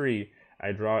this tree,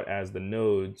 I draw it as the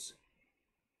nodes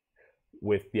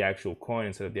with the actual coin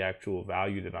instead of the actual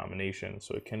value denomination.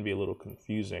 So it can be a little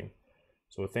confusing.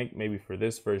 So I think maybe for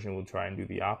this version, we'll try and do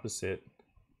the opposite,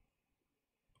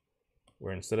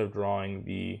 where instead of drawing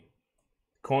the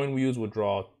coin we use, we'll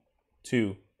draw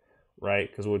 2, right?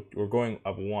 Because we're going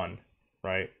up 1,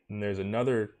 right? And there's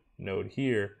another node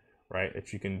here, right,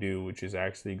 that you can do, which is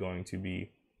actually going to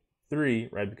be 3,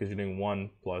 right, because you're doing 1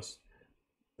 plus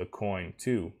the coin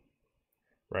 2,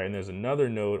 right? And there's another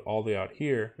node all the way out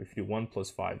here. If you do 1 plus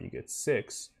 5, you get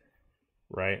 6,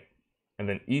 right? And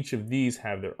then each of these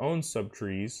have their own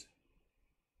subtrees,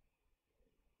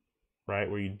 right,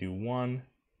 where you do 1.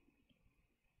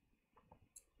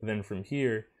 And then from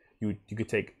here, you could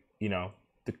take,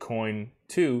 the coin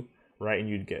 2, right, and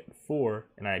you'd get 4.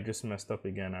 And I just messed up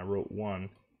again. I wrote 1.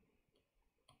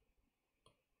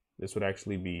 This would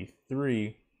actually be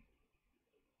 3.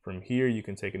 From here, you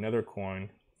can take another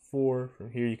coin, 4.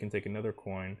 From here, you can take another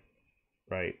coin,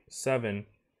 right, 7.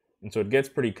 And so it gets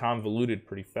pretty convoluted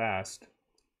pretty fast,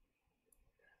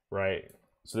 right?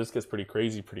 So this gets pretty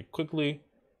crazy pretty quickly,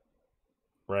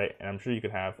 right? And I'm sure you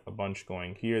could have a bunch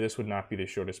going here. This would not be the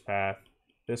shortest path.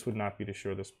 This would not be the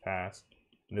shortest path.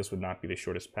 And this would not be the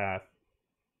shortest path,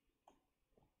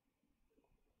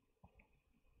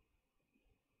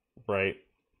 right?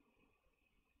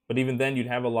 But even then, you'd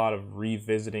have a lot of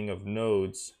revisiting of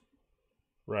nodes,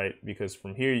 right? Because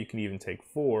from here, you can even take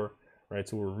 4, right?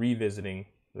 So we're revisiting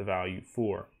the value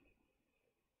 4,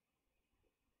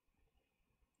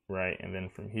 right? And then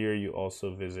from here, you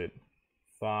also visit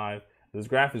 5. This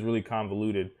graph is really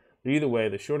convoluted. But either way,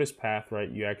 the shortest path, right,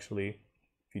 you actually,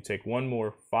 if you take one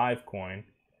more 5 coin,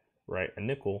 right, a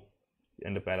nickel, you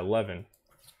end up at 11.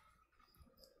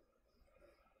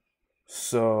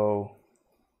 So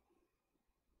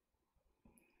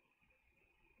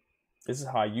this is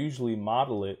how I usually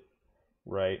model it,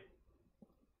 right?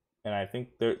 And I think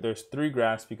there's 3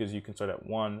 graphs because you can start at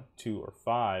 1, 2, or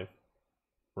 5,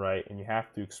 right? And you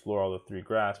have to explore all the 3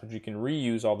 graphs, but you can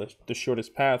reuse all the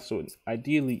shortest path. So it's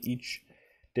ideally each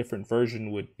different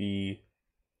version would be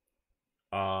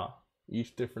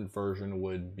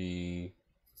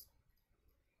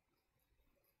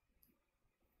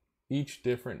each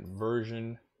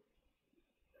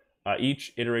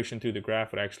iteration through the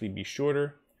graph would actually be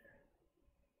shorter,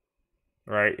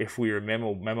 right? If we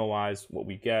memorize what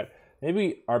we get.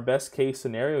 Maybe our best case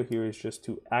scenario here is just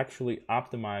to actually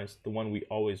optimize the one we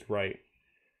always write,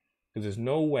 because there's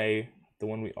no way the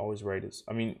one we always write is,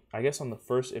 I mean, I guess on the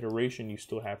first iteration, you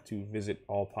still have to visit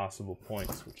all possible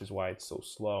points, which is why it's so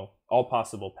slow. All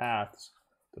possible paths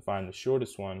to find the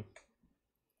shortest one.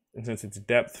 And since it's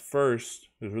depth first,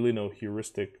 there's really no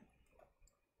heuristic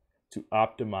to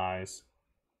optimize.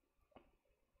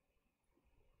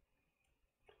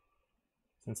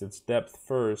 Since it's depth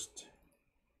first,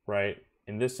 right,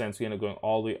 in this sense, we end up going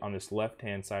all the way on this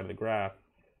left-hand side of the graph,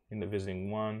 end up visiting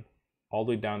 1, all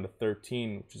the way down to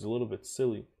 13, which is a little bit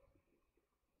silly.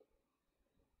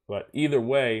 But either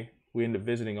way, we end up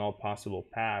visiting all possible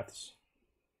paths,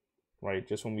 right,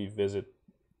 just when we visit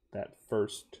that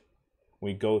first,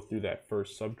 we go through that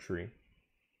first subtree.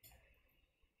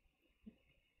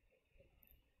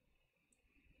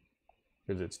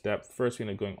 Because it's depth first, we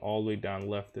end up going all the way down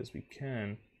left as we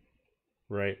can,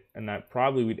 right? And that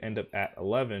probably we'd end up at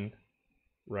 11,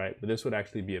 right? But this would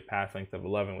actually be a path length of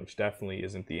 11, which definitely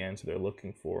isn't the answer they're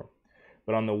looking for.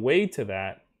 But on the way to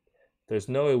that, there's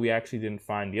no way we actually didn't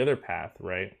find the other path,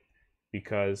 right?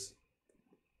 Because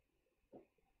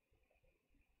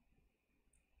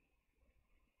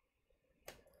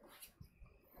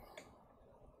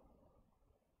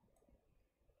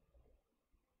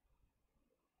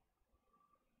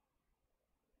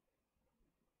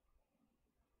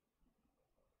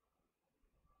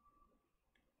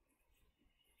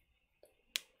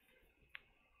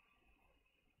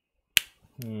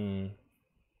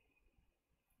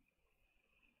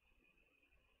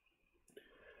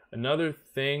another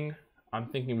thing I'm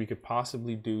thinking we could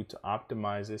possibly do to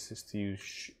optimize this is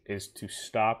to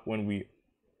stop when we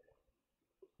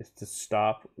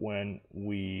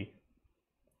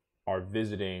are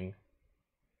visiting.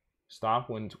 Stop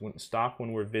when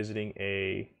we're visiting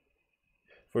a.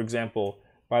 For example,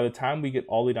 by the time we get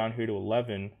all the way down here to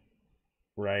 11,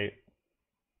 right?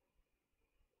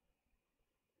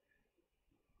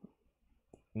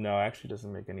 No, it actually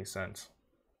doesn't make any sense.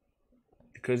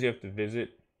 Because you have to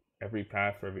visit every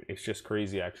path for every, it's just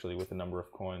crazy actually with the number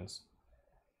of coins.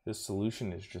 This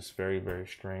solution is just very, very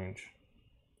strange.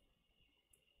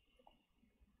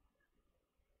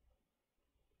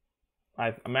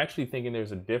 I'm actually thinking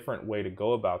there's a different way to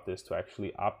go about this to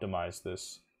actually optimize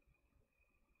this,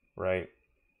 right?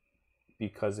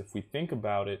 Because if we think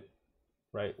about it,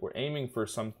 right, we're aiming for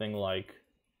something like,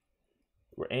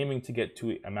 we're aiming to get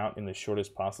to an amount in the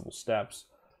shortest possible steps.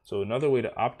 So another way to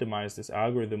optimize this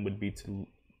algorithm would be to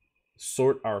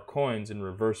sort our coins in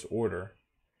reverse order.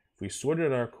 If we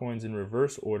sorted our coins in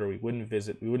reverse order, we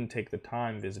wouldn't take the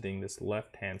time visiting this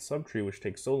left-hand subtree, which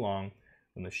takes so long,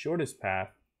 when the shortest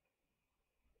path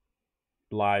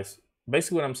lies.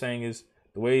 Basically what I'm saying is,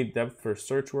 the way depth first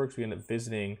search works, we end up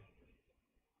visiting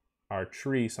our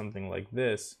tree something like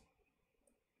this,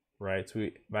 right? So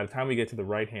by the time we get to the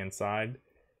right-hand side,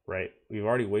 right, we've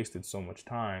already wasted so much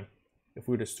time. If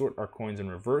we were to sort our coins in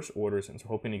reverse order, since we're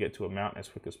hoping to get to a mountain as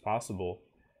quick as possible,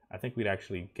 I think we'd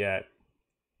actually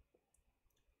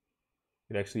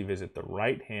visit the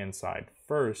right-hand side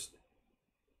first,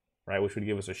 right, which would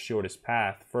give us a shortest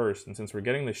path first. And since we're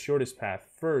getting the shortest path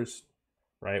first,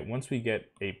 right, once we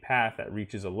get a path that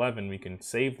reaches 11, we can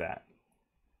save that.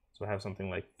 So I have something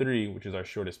like 3, which is our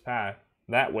shortest path.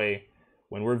 That way,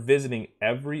 when we're visiting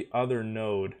every other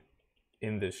node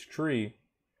in this tree,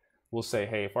 we'll say,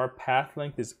 hey, if our path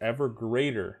length is ever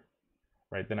greater,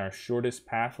 right, than our shortest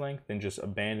path length, then just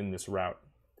abandon this route.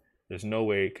 There's no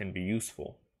way it can be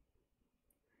useful.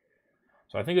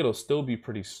 So I think it'll still be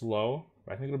pretty slow,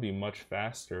 but I think it'll be much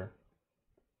faster,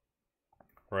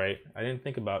 right? I didn't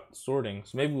think about sorting,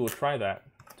 so maybe we'll try that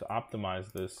to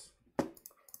optimize this,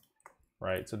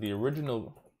 right? So the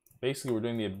original, basically we're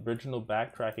doing the original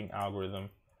backtracking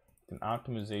algorithm with an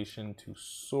optimization to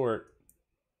sort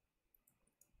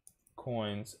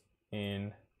coins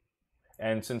in,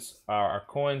 and since our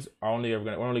coins are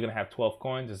we're only gonna have 12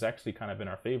 coins, it's actually kind of in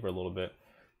our favor a little bit.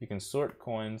 You can sort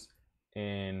coins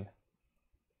in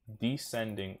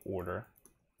descending order,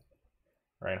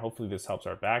 right? Hopefully this helps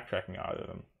our backtracking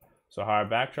algorithm. So how our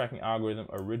backtracking algorithm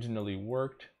originally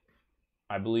worked,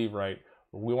 I believe, right,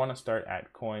 we want to start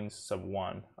at coins sub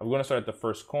 1. We're going to start at the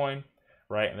first coin,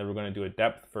 right, and then we're going to do a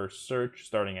depth first search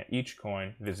starting at each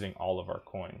coin, visiting all of our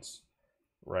coins,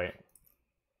 right?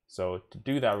 So to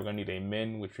do that, we're going to need a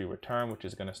min, which we return, which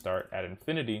is going to start at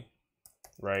infinity,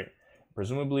 right?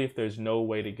 Presumably, if there's no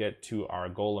way to get to our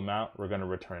goal amount, we're going to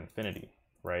return infinity,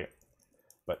 right?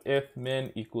 But if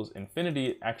min equals infinity,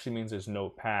 it actually means there's no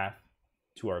path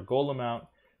to our goal amount.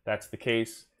 That's the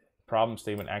case. The problem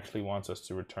statement actually wants us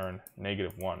to return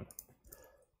 -1.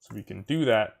 So we can do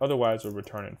that. Otherwise, we'll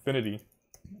return infinity.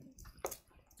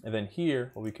 And then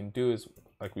here, what we can do is,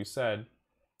 like we said,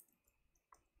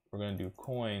 we're going to do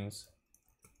coins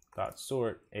dot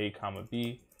sort a comma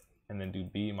b, and then do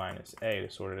b minus a to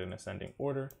sort it in ascending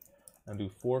order, and do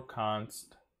for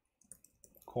const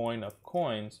coin of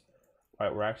coins. All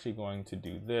right, we're actually going to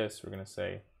do this. We're going to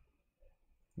say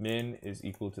min is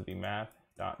equal to the math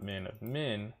dot min of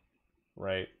min,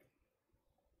 right?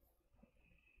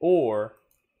 Or,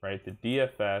 right, the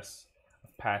DFS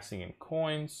of passing in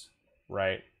coins,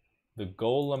 right? The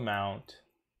goal amount,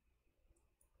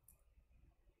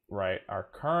 right? Our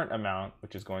current amount,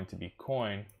 which is going to be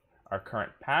coin, our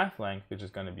current path length, which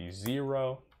is going to be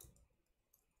 0.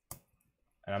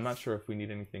 And I'm not sure if we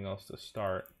need anything else to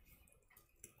start.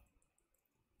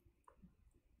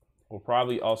 We'll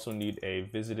probably also need a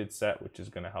visited set, which is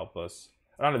going to help us,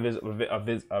 not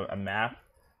a map,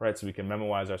 right? So we can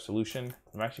memorize our solution.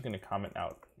 I'm actually going to comment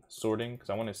out sorting because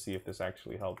I want to see if this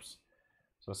actually helps.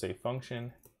 So say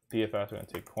function, DFS, we're going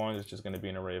to take coins, which is going to be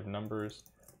an array of numbers,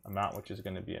 amount, which is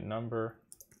going to be a number,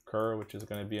 cur, which is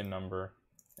going to be a number,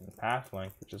 and path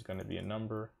length, which is going to be a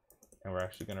number, and we're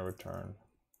actually going to return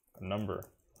a number.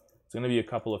 It's going to be a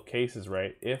couple of cases,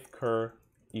 right? If cur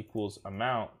equals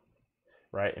amount,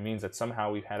 right, it means that somehow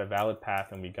we've had a valid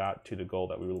path and we got to the goal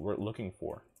that we were looking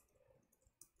for.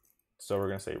 So we're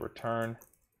going to say return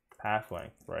path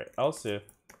length, right? Else if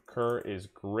cur is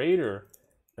greater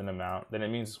than amount, then it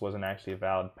means this wasn't actually a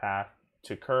valid path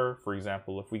to cur. For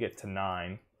example, if we get to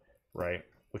 9, right,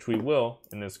 which we will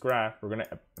in this graph, we're going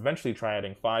to eventually try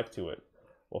adding 5 to it.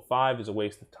 Well, 5 is a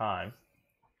waste of time.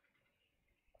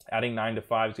 Adding 9 to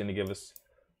 5 is going to give us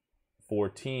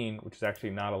 14, which is actually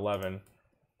not 11.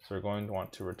 So we're going to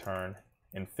want to return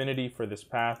infinity for this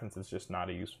path since it's just not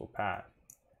a useful path,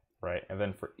 right? And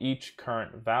then for each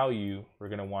current value, we're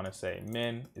going to want to say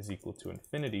min is equal to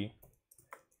infinity,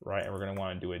 right? And we're going to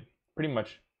want to do it pretty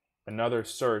much another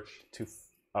search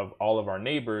of all of our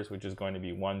neighbors, which is going to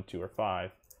be 1, 2, or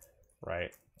 5,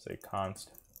 right? Say const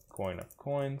coin of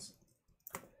coins,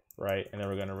 right? And then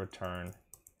we're going to return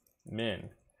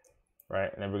min,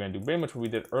 right? And then we're going to do pretty much what we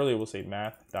did earlier. We'll say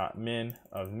math.min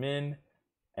of min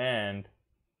and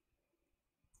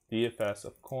DFS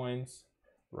of coins,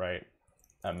 right?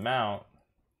 Amount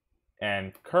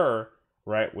and cur,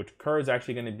 right? Which cur is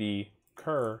actually going to be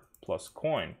cur plus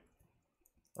coin,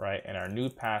 right? And our new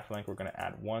path length, we're going to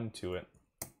add 1 to it,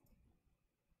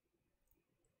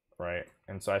 right?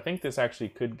 And so I think this actually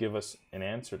could give us an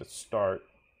answer to start,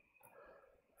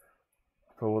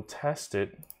 but we'll test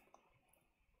it.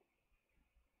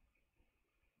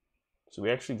 So we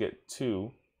actually get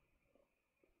 2.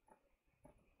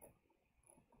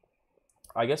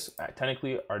 I guess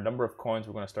technically our number of coins,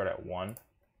 we're going to start at 1,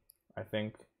 I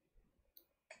think.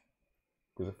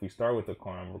 Because if we start with a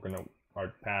coin, our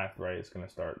path, right, is going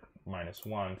to start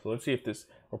 -1. So let's see if this,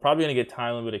 we're probably going to get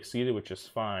time limit exceeded, which is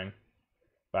fine.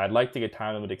 But I'd like to get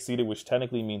time limit exceeded, which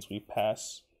technically means we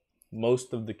pass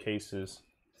most of the cases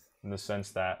in the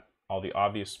sense that all the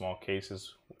obvious small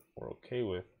cases we're okay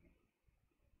with.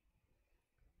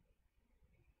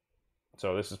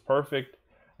 So this is perfect.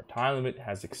 Our time limit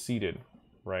has exceeded,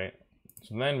 right?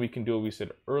 So then we can do what we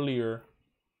said earlier,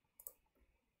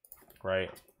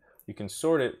 right? We can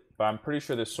sort it, but I'm pretty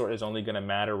sure this sort is only going to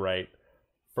matter, right,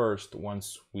 first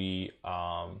once we,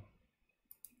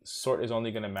 sort is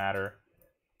only going to matter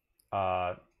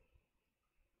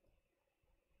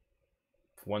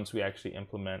once we actually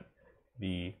implement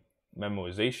the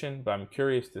memoization, but I'm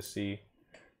curious to see,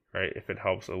 right, if it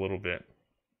helps a little bit.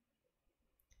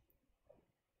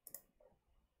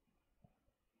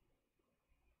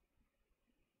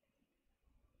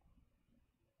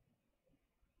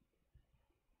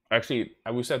 Actually,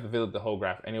 we still have to visit the whole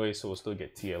graph anyway, so we'll still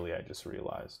get TLE, I just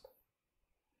realized.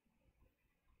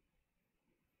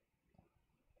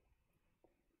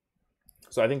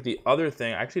 So I think the other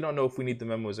thing, I actually don't know if we need the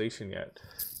memoization yet.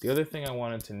 The other thing I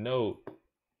wanted to note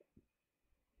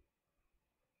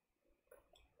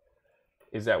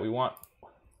is that we want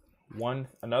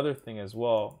another thing as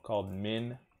well called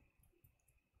min,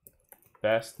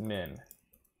 best min,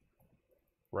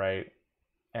 right?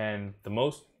 And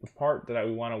the part that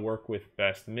we want to work with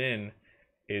best min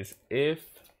is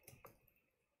if,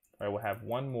 right, we'll have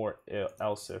one more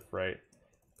else if, right?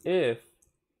 If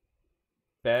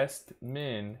best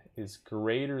min is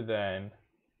greater than,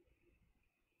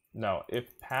 no,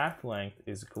 if path length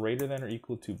is greater than or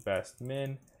equal to best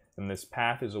min, then this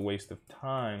path is a waste of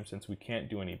time since we can't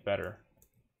do any better.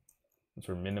 Since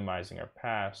we're minimizing our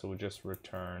path, so we'll just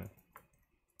return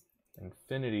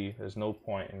infinity. There's no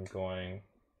point in going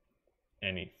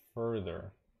any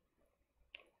further.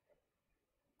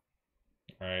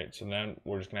 All right, so then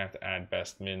we're just gonna have to add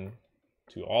best min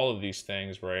to all of these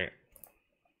things, right?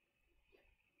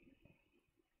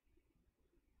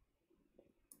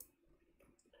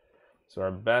 So our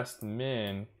best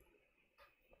min,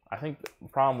 I think the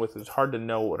problem with it's hard to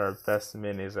know what our best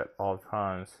min is at all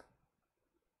times.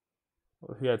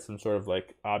 If we had some sort of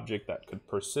like object that could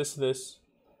persist this,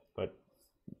 but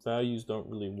values don't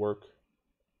really work.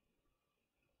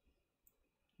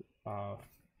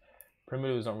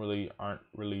 Primitives aren't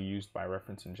really used by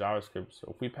reference in JavaScript.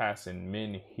 So if we pass in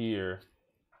min here,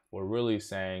 what we're really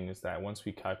saying is that once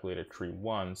we calculate a tree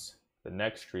once, the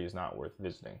next tree is not worth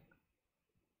visiting.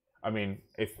 I mean,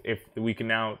 if we can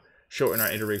now shorten our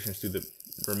iterations to the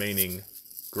remaining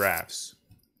graphs,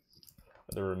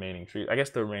 the remaining trees, I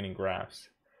guess the remaining graphs.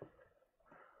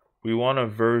 We want a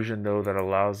version though that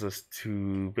allows us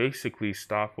to basically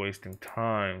stop wasting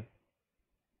time.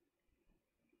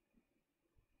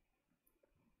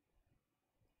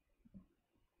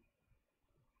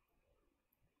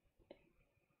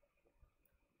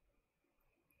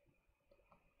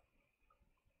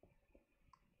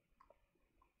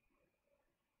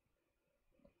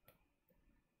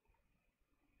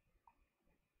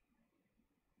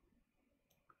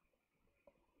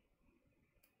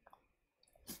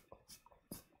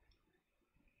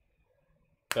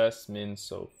 Best min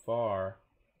so far.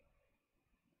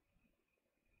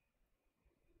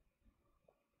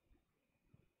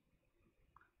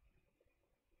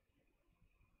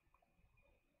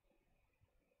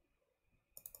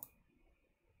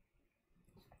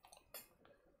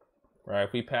 Right,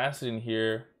 if we pass it in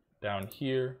here, down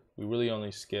here, we really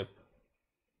only skip.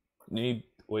 You need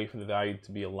to wait for the value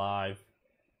to be alive.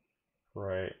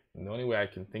 Right, and the only way I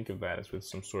can think of that is with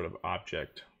some sort of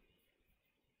object.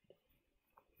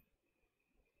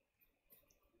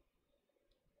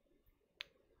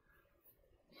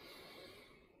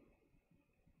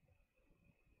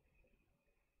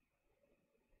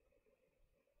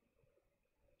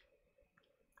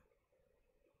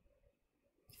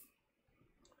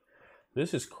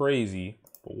 This is crazy,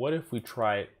 but what if we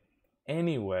try it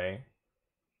anyway,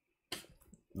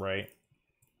 right?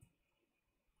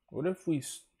 What if we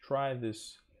try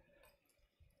this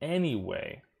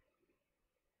anyway?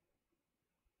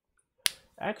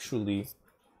 Actually,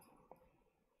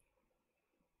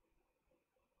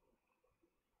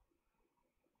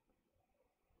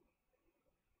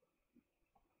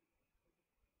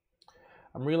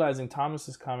 I'm realizing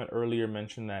Thomas's comment earlier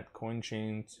mentioned that coin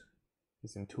chains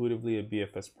is intuitively a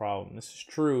BFS problem. This is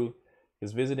true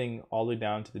because visiting all the way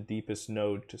down to the deepest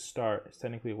node to start is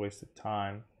technically a waste of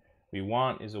time. What we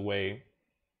want is a way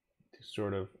to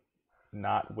sort of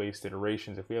not waste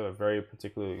iterations. If we have a very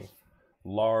particularly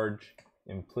large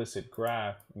implicit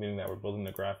graph, meaning that we're building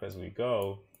the graph as we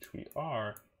go, which we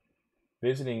are,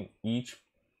 visiting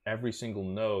every single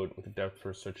node with a depth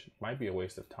first search might be a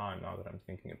waste of time now that I'm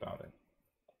thinking about it.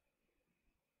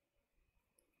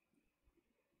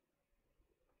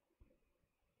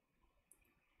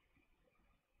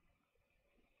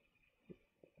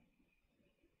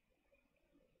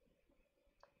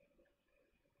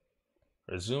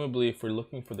 Presumably, if we're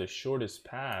looking for the shortest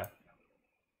path,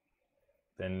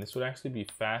 then this would actually be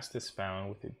fastest found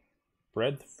with a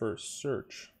breadth first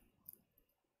search.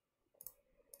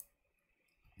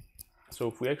 So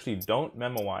if we actually don't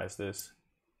memoize this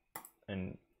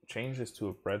and change this to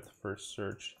a breadth first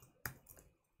search,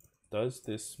 does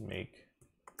this make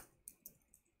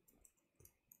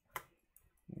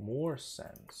more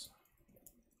sense?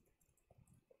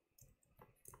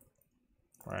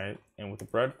 Right, and with the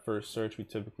breadth first search, we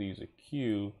typically use a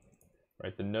queue,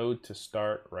 right? The node to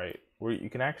start, right? Where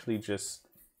you can actually just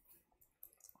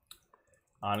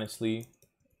honestly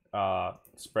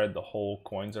spread the whole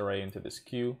coins array into this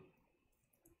queue,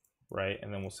 right?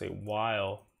 And then we'll say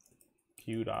while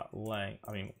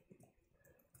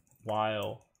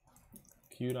while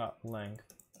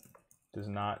q.length does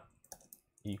not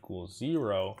equal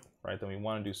 0, right? Then we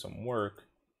want to do some work.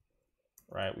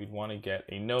 Right, we'd want to get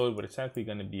a node, but it's actually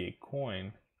going to be a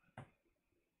coin.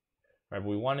 Right, but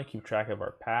we want to keep track of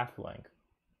our path length.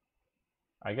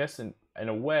 I guess in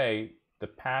a way, the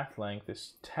path length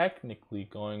is technically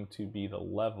going to be the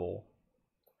level.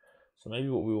 So maybe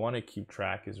what we want to keep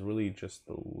track is really just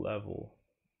the level.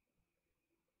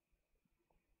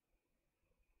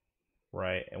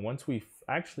 Right, and once we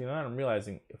actually, now I'm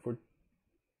realizing if we're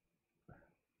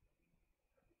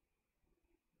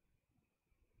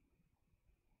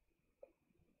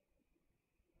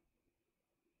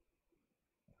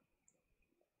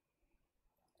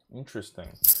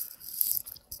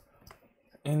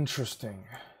Interesting.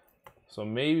 So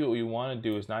maybe what we want to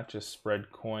do is not just spread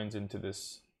coins into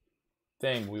this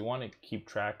thing, but we want to keep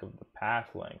track of the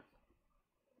path length.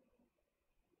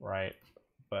 Right?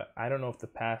 But I don't know if the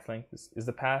path length is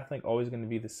the path length always going to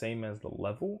be the same as the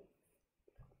level?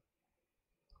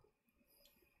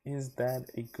 Is that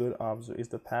a good observation? Is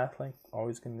the path length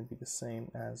always going to be the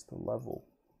same as the level?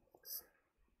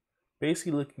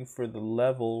 Basically looking for the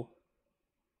level.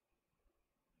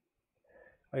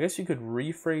 I guess you could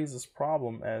rephrase this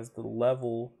problem as the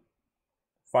level,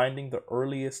 finding the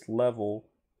earliest level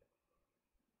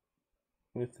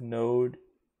with a node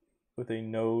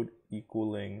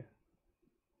equaling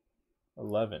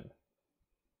 11.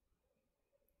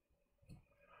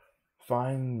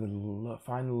 Find the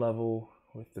level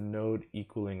with the node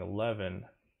equaling 11.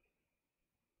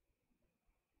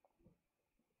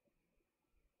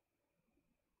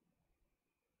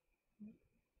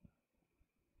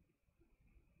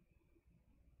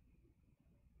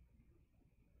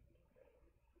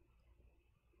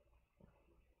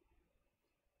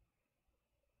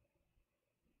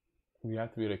 We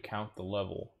have to be able to count the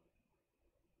level.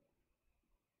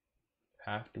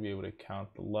 Have to be able to count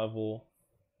the level.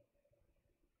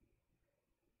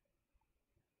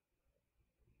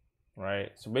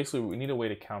 Right? So basically we need a way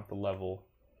to count the level.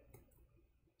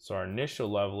 So our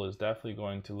initial level is definitely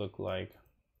going to look like,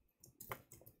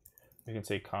 we can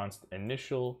say const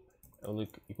initial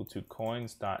equal to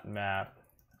coins.map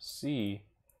c,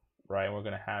 right? And we're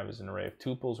going to have is an array of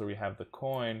tuples where we have the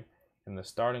coin in the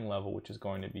starting level, which is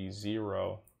going to be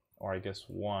 0, or I guess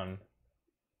 1.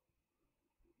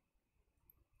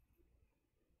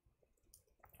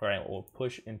 All right, what we'll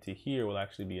push into here will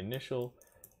actually be initial,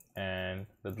 and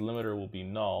the delimiter will be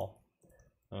null.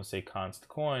 And we'll say const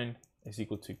coin is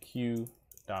equal to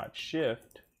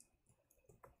q.shift,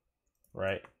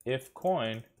 right? If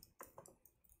coin,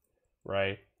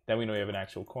 right? Then we know we have an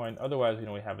actual coin. Otherwise, we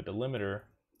know we have a delimiter,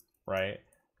 right?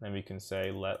 Then we can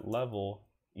say let level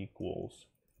equals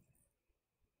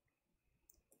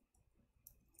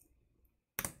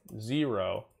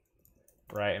 0,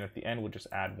 right? And at the end, we'll just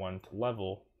add 1 to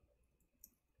level,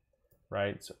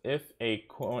 right? So if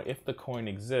the coin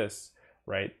exists,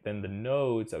 right, then the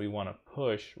nodes that we want to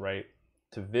push, right,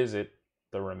 to visit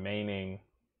the remaining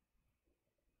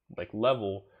like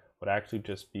level would actually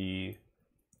just be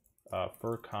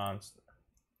for const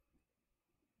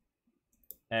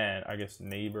and I guess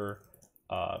neighbor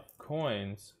of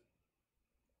coins,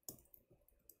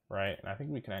 right? And I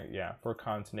think we can, yeah, for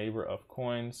const neighbor of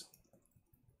coins.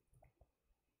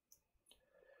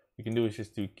 We can do is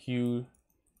just do q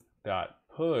dot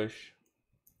push,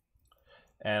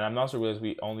 and I'm not sure because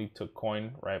we only took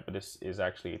coin, right? But this is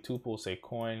actually a tuple, say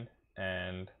coin,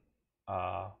 and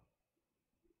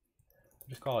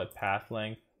just call it path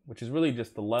length, which is really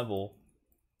just the level.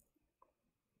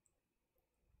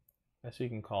 Guess we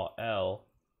can call L,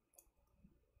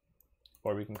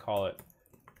 or we can call it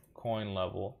coin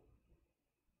level,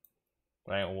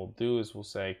 right? What we'll do is we'll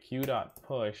say q dot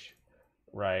push,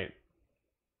 right?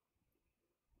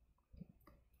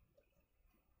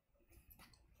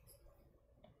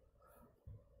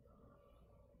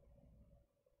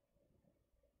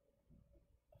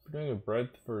 If we're doing a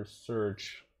breadth first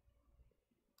search,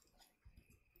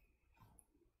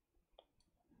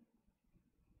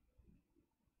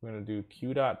 we're going to do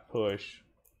q dot push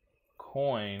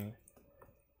coin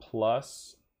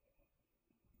plus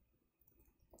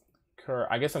cur.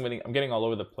 I guess I'm getting all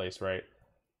over the place, right?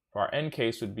 For our end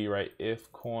case would be, right,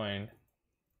 if coin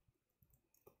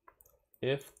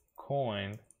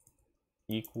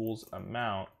equals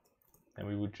amount, then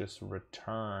we would just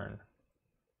return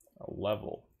a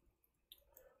level,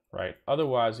 right?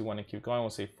 Otherwise, we want to keep going.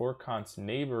 We'll say for const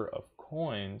neighbor of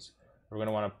coins. We're going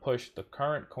to want to push the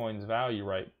current coin's value,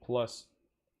 right, plus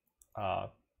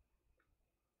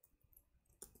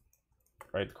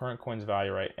right, the current coin's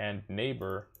value, right, and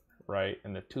neighbor, right,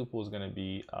 and the tuple is going to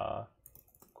be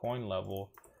coin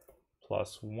level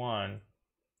plus 1.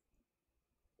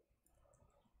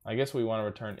 I guess what we want to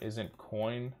return isn't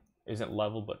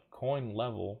level, but coin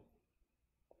level.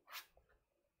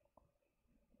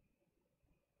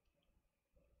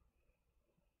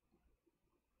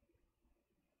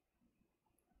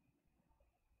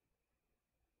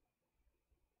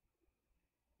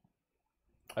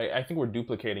 I think we're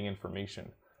duplicating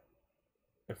information.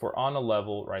 If we're on a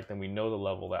level, right, then we know the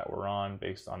level that we're on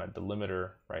based on a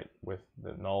delimiter, right, with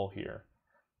the null here.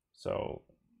 So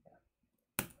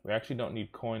we actually don't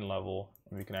need coin level,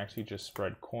 and we can actually just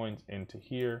spread coins into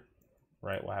here,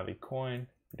 right? We'll have a coin.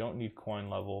 We don't need coin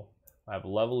level. We'll have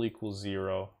level equals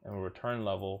 0, and we'll return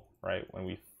level, right, when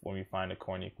we find a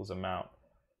coin equals amount,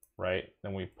 right?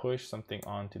 Then we push something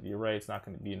onto the array. It's not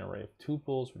going to be an array of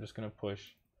tuples. We're just going to push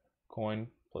coin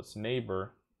plus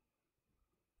neighbor,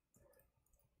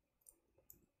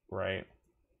 right?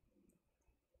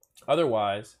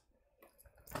 Otherwise,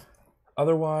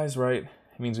 right,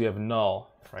 it means we have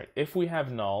null, right? If we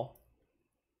have null,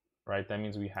 right? That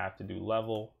means we have to do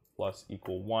level plus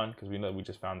equal 1 because we know we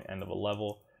just found the end of a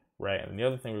level, right? And the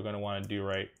other thing we're going to want to do,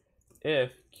 right,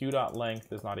 if q.length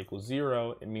does not equal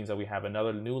 0, it means that we have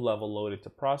another new level loaded to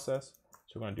process.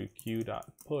 So we're going to do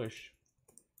q.push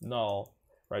null,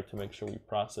 right, to make sure we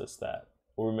process that,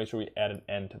 or we make sure we add an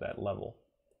end to that level,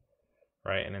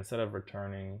 right? And instead of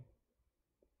returning,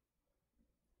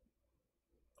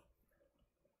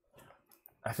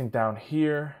 I think down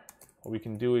here, what we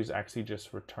can do is actually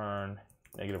just return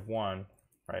 -1,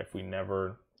 right, if we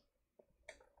never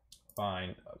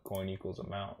find a coin equals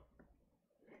amount.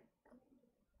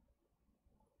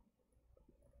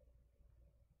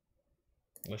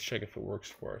 Let's check if it works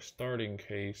for our starting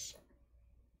case.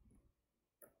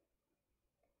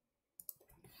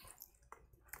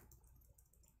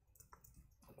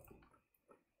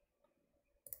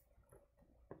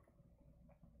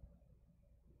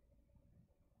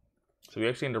 So we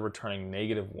actually end up returning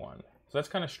 -1. So that's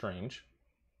kind of strange.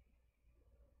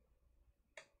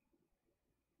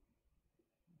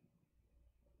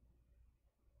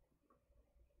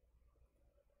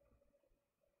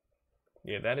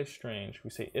 Yeah, that is strange. We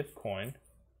say if coin.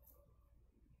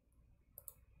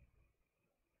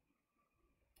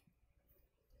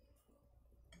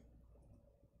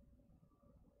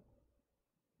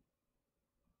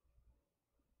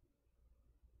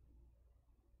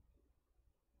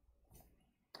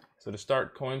 So to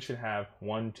start, coin should have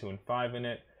 1, 2, and 5 in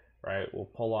it, right? We'll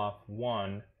pull off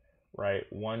 1, right?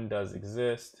 1 does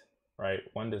exist, right?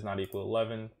 1 does not equal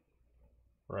 11,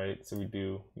 right? So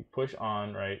we push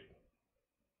on, right?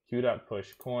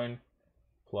 Q.push coin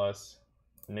plus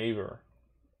neighbor,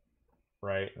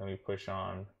 right? And then we push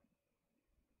on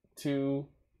 2,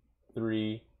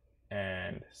 3,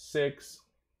 and 6,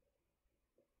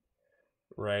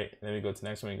 right? And then we go to the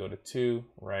next one, we go to 2,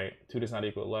 right? 2 does not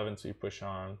equal 11, so you push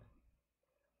on.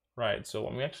 Right, so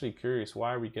I'm actually curious,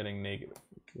 why are we getting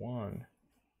 -1?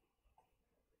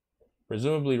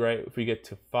 Presumably, right, if we get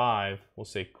to 5, we'll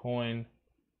say coin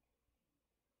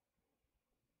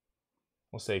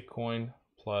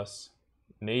plus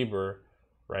neighbor,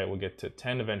 right? We'll get to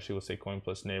 10 eventually, we'll say coin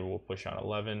plus neighbor, we'll push on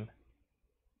 11,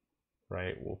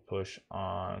 right? We'll push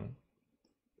on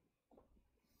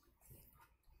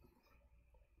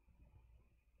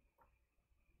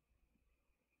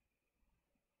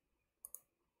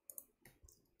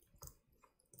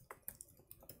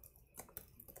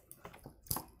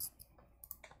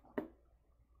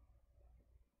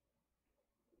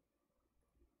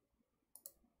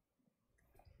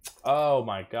oh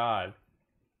my god,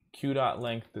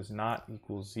 q.length does not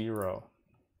equal 0.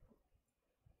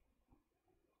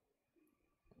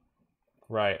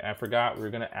 Right, I forgot we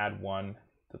were going to add 1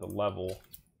 to the level,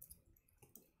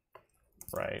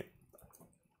 right?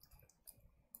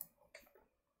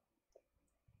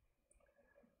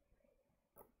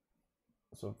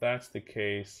 So if that's the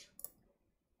case,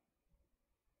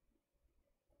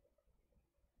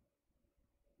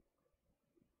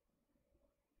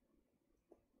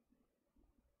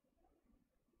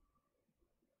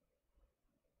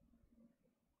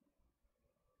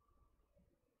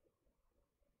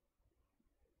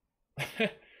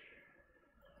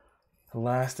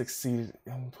 last exceeded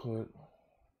input.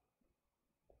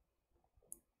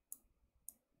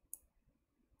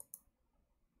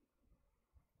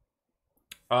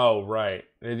 Oh, right.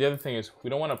 The other thing is we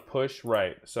don't want to push,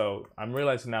 right? So I'm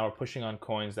realizing now we're pushing on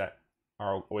coins that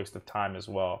are a waste of time as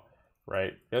well,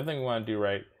 right? The other thing we want to do,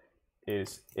 right,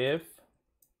 is if,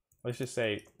 let's just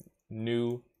say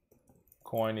new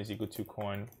coin is equal to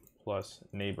coin plus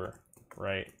neighbor,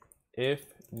 right?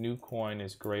 If new coin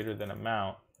is greater than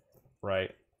amount,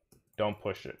 right, don't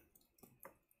push it.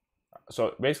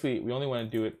 So basically we only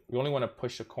want to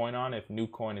push a coin on if new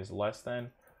coin is less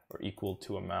than or equal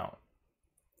to amount.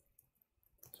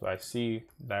 So I see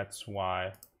that's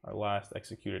why our last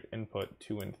executed input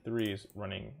 2 and 3 is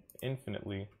running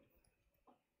infinitely.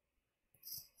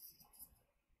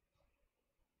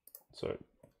 So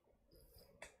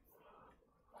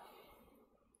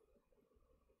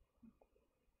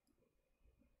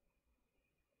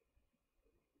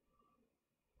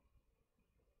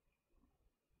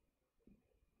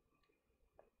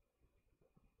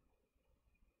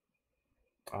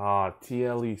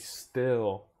TLE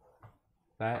still.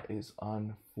 That is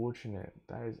unfortunate.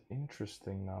 That is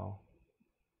interesting though.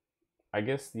 I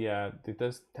guess, yeah, it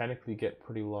does technically get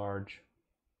pretty large.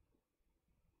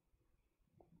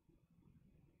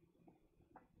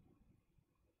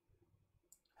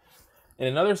 In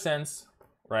another sense,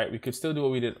 right, we could still do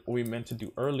what we meant to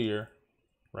do earlier,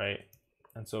 right?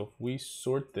 And so if we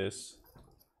sort this,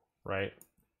 right,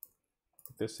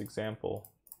 this example,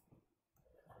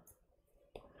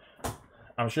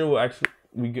 I'm sure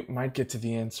might get to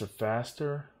the answer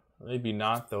faster. Maybe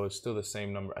not, though. It's still the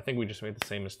same number. I think we just made the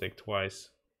same mistake twice.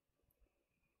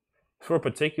 For a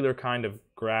particular kind of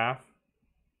graph,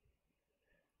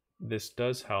 this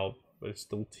does help, but it's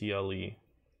still TLE.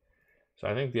 So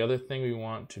I think the other thing we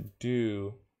want to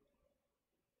do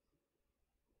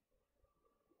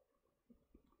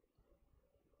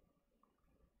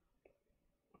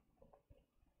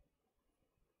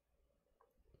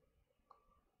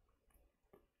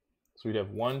so we'd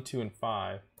have 1, 2, and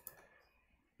 5.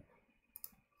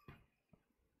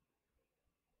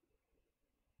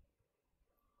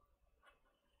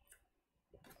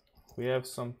 We have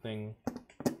something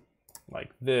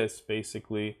like this,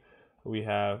 basically. We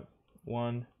have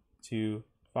 1, 2,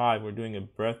 5. We're doing a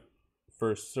breadth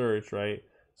first search, right?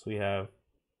 So we have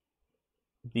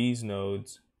these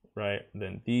nodes, right? And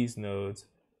then these nodes,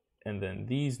 and then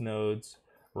these nodes,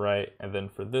 right? And then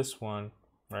for this one,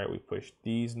 right, we push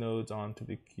these nodes onto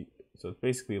the queue. So it's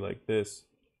basically like this,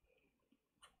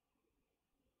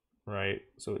 right?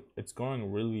 So it's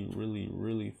going really, really,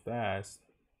 really fast,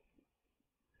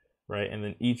 right? And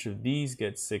then each of these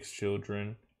gets 6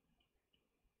 children.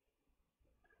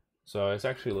 So it's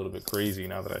actually a little bit crazy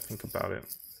now that I think about it.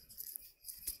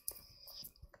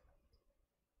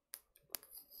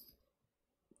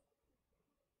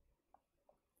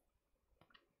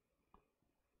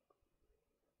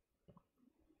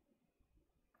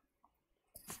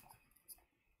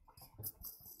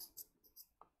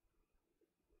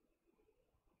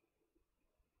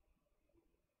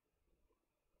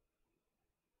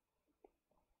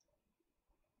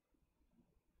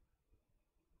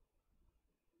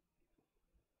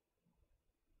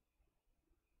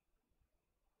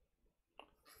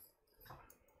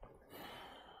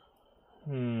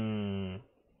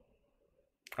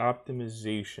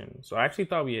 Optimization. So I actually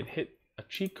thought we had hit a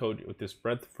cheat code with this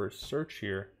breadth first search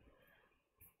here.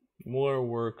 More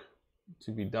work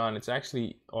to be done. It's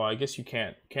actually, oh, I guess you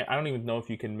can't, I don't even know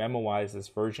if you can memoize this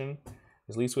version.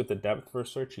 At least with the depth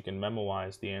first search, you can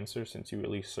memoize the answer since you at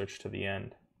least search to the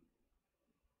end.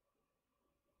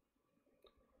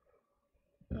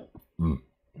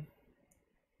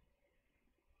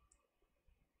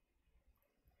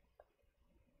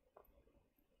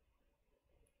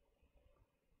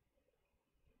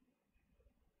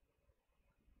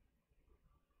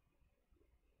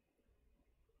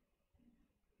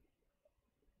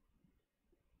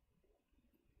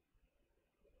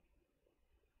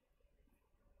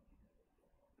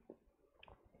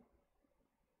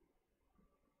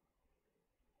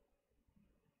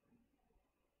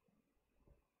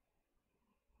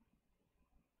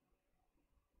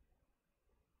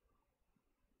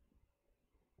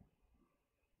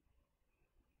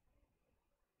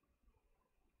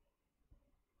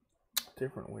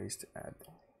 Different ways to add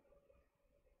them.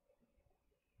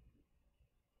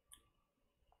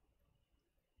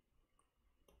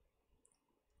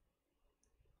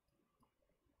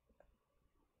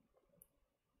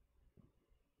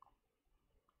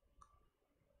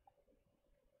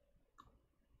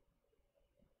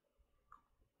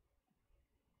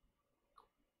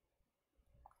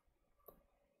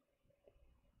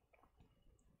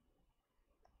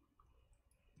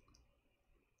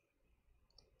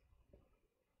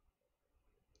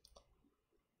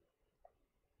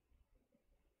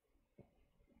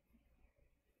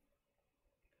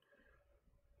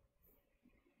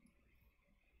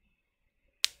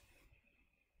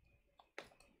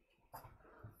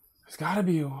 It's gotta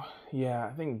be, yeah,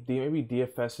 I think maybe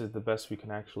DFS is the best we can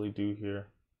actually do here.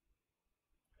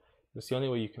 It's the only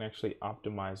way you can actually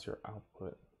optimize your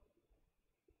output.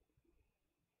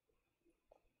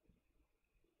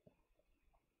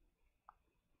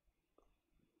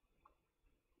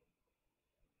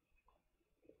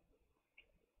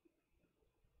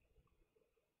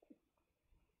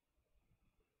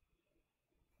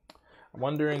 I'm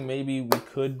wondering maybe we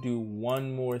could do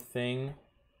one more thing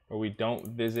where we don't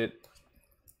visit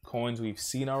coins we've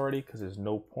seen already because there's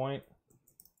no point.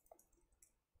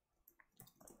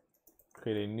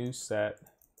 Create a new set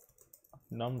of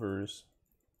numbers.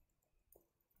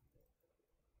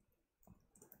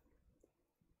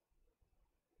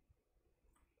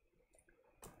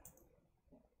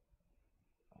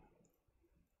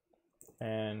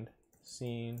 And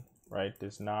scene, right,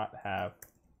 does not have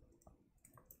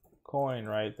coin,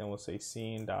 right? Then we'll say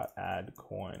scene.add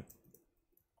coin.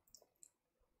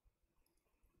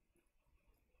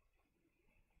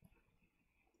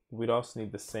 We'd also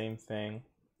need the same thing.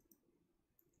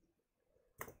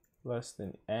 Less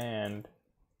than and,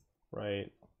 right?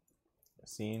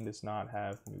 Scene does not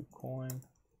have new coin.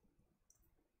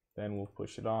 Then we'll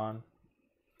push it on.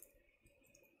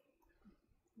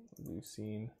 do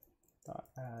scene dot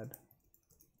add.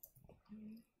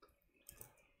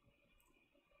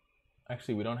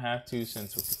 Actually, we don't have to,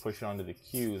 since if we push it onto the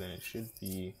queue, then it should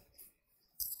be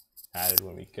added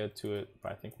when we get to it.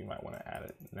 But I think we might want to add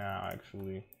it now,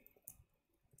 actually.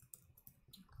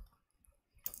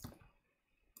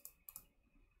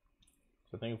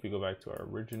 So I think if we go back to our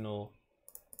original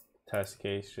test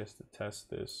case just to test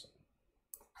this.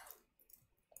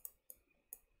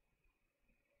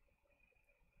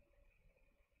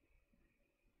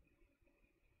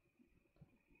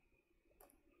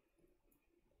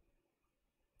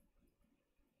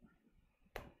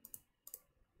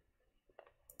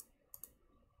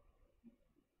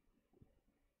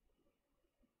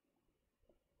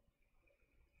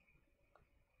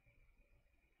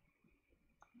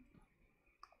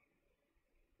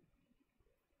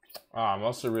 I'm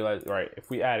also realized, right, if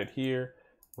we add it here,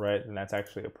 right, then that's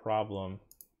actually a problem,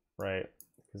 right?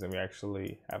 Because then we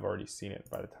actually have already seen it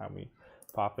by the time we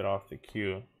pop it off the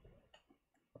queue.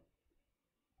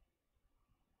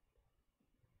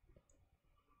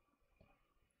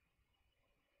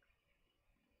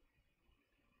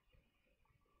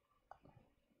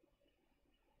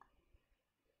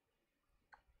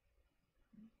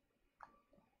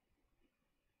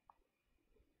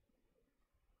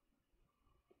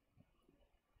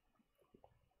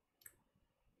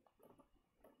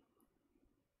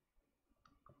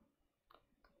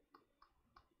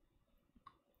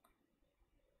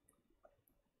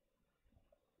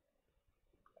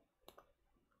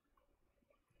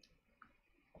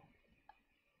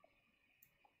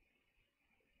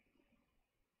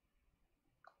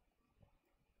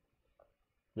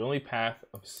 The only path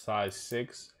of size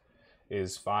 6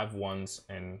 is 5 ones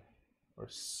and or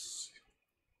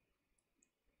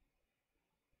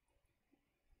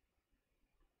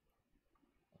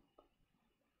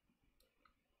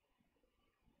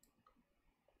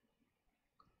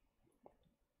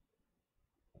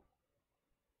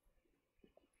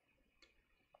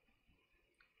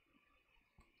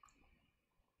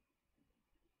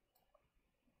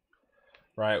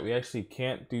right, we actually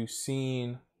can't do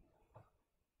scene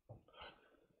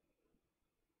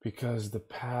because the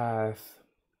path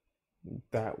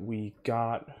that we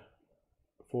got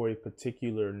for a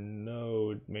particular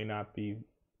node may not be.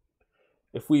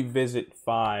 If we visit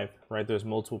 5, right, there's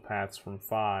multiple paths from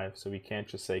 5, so we can't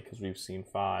just say because we've seen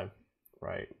 5,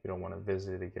 right, we don't want to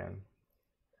visit it again.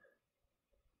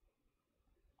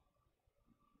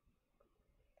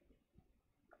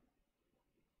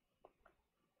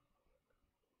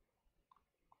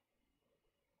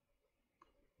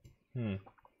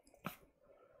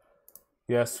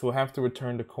 Yes, we'll have to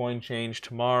return to coin change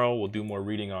tomorrow. We'll do more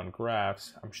reading on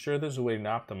graphs. I'm sure there's a way to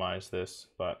optimize this,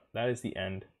 but that is the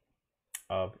end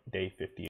of day 50.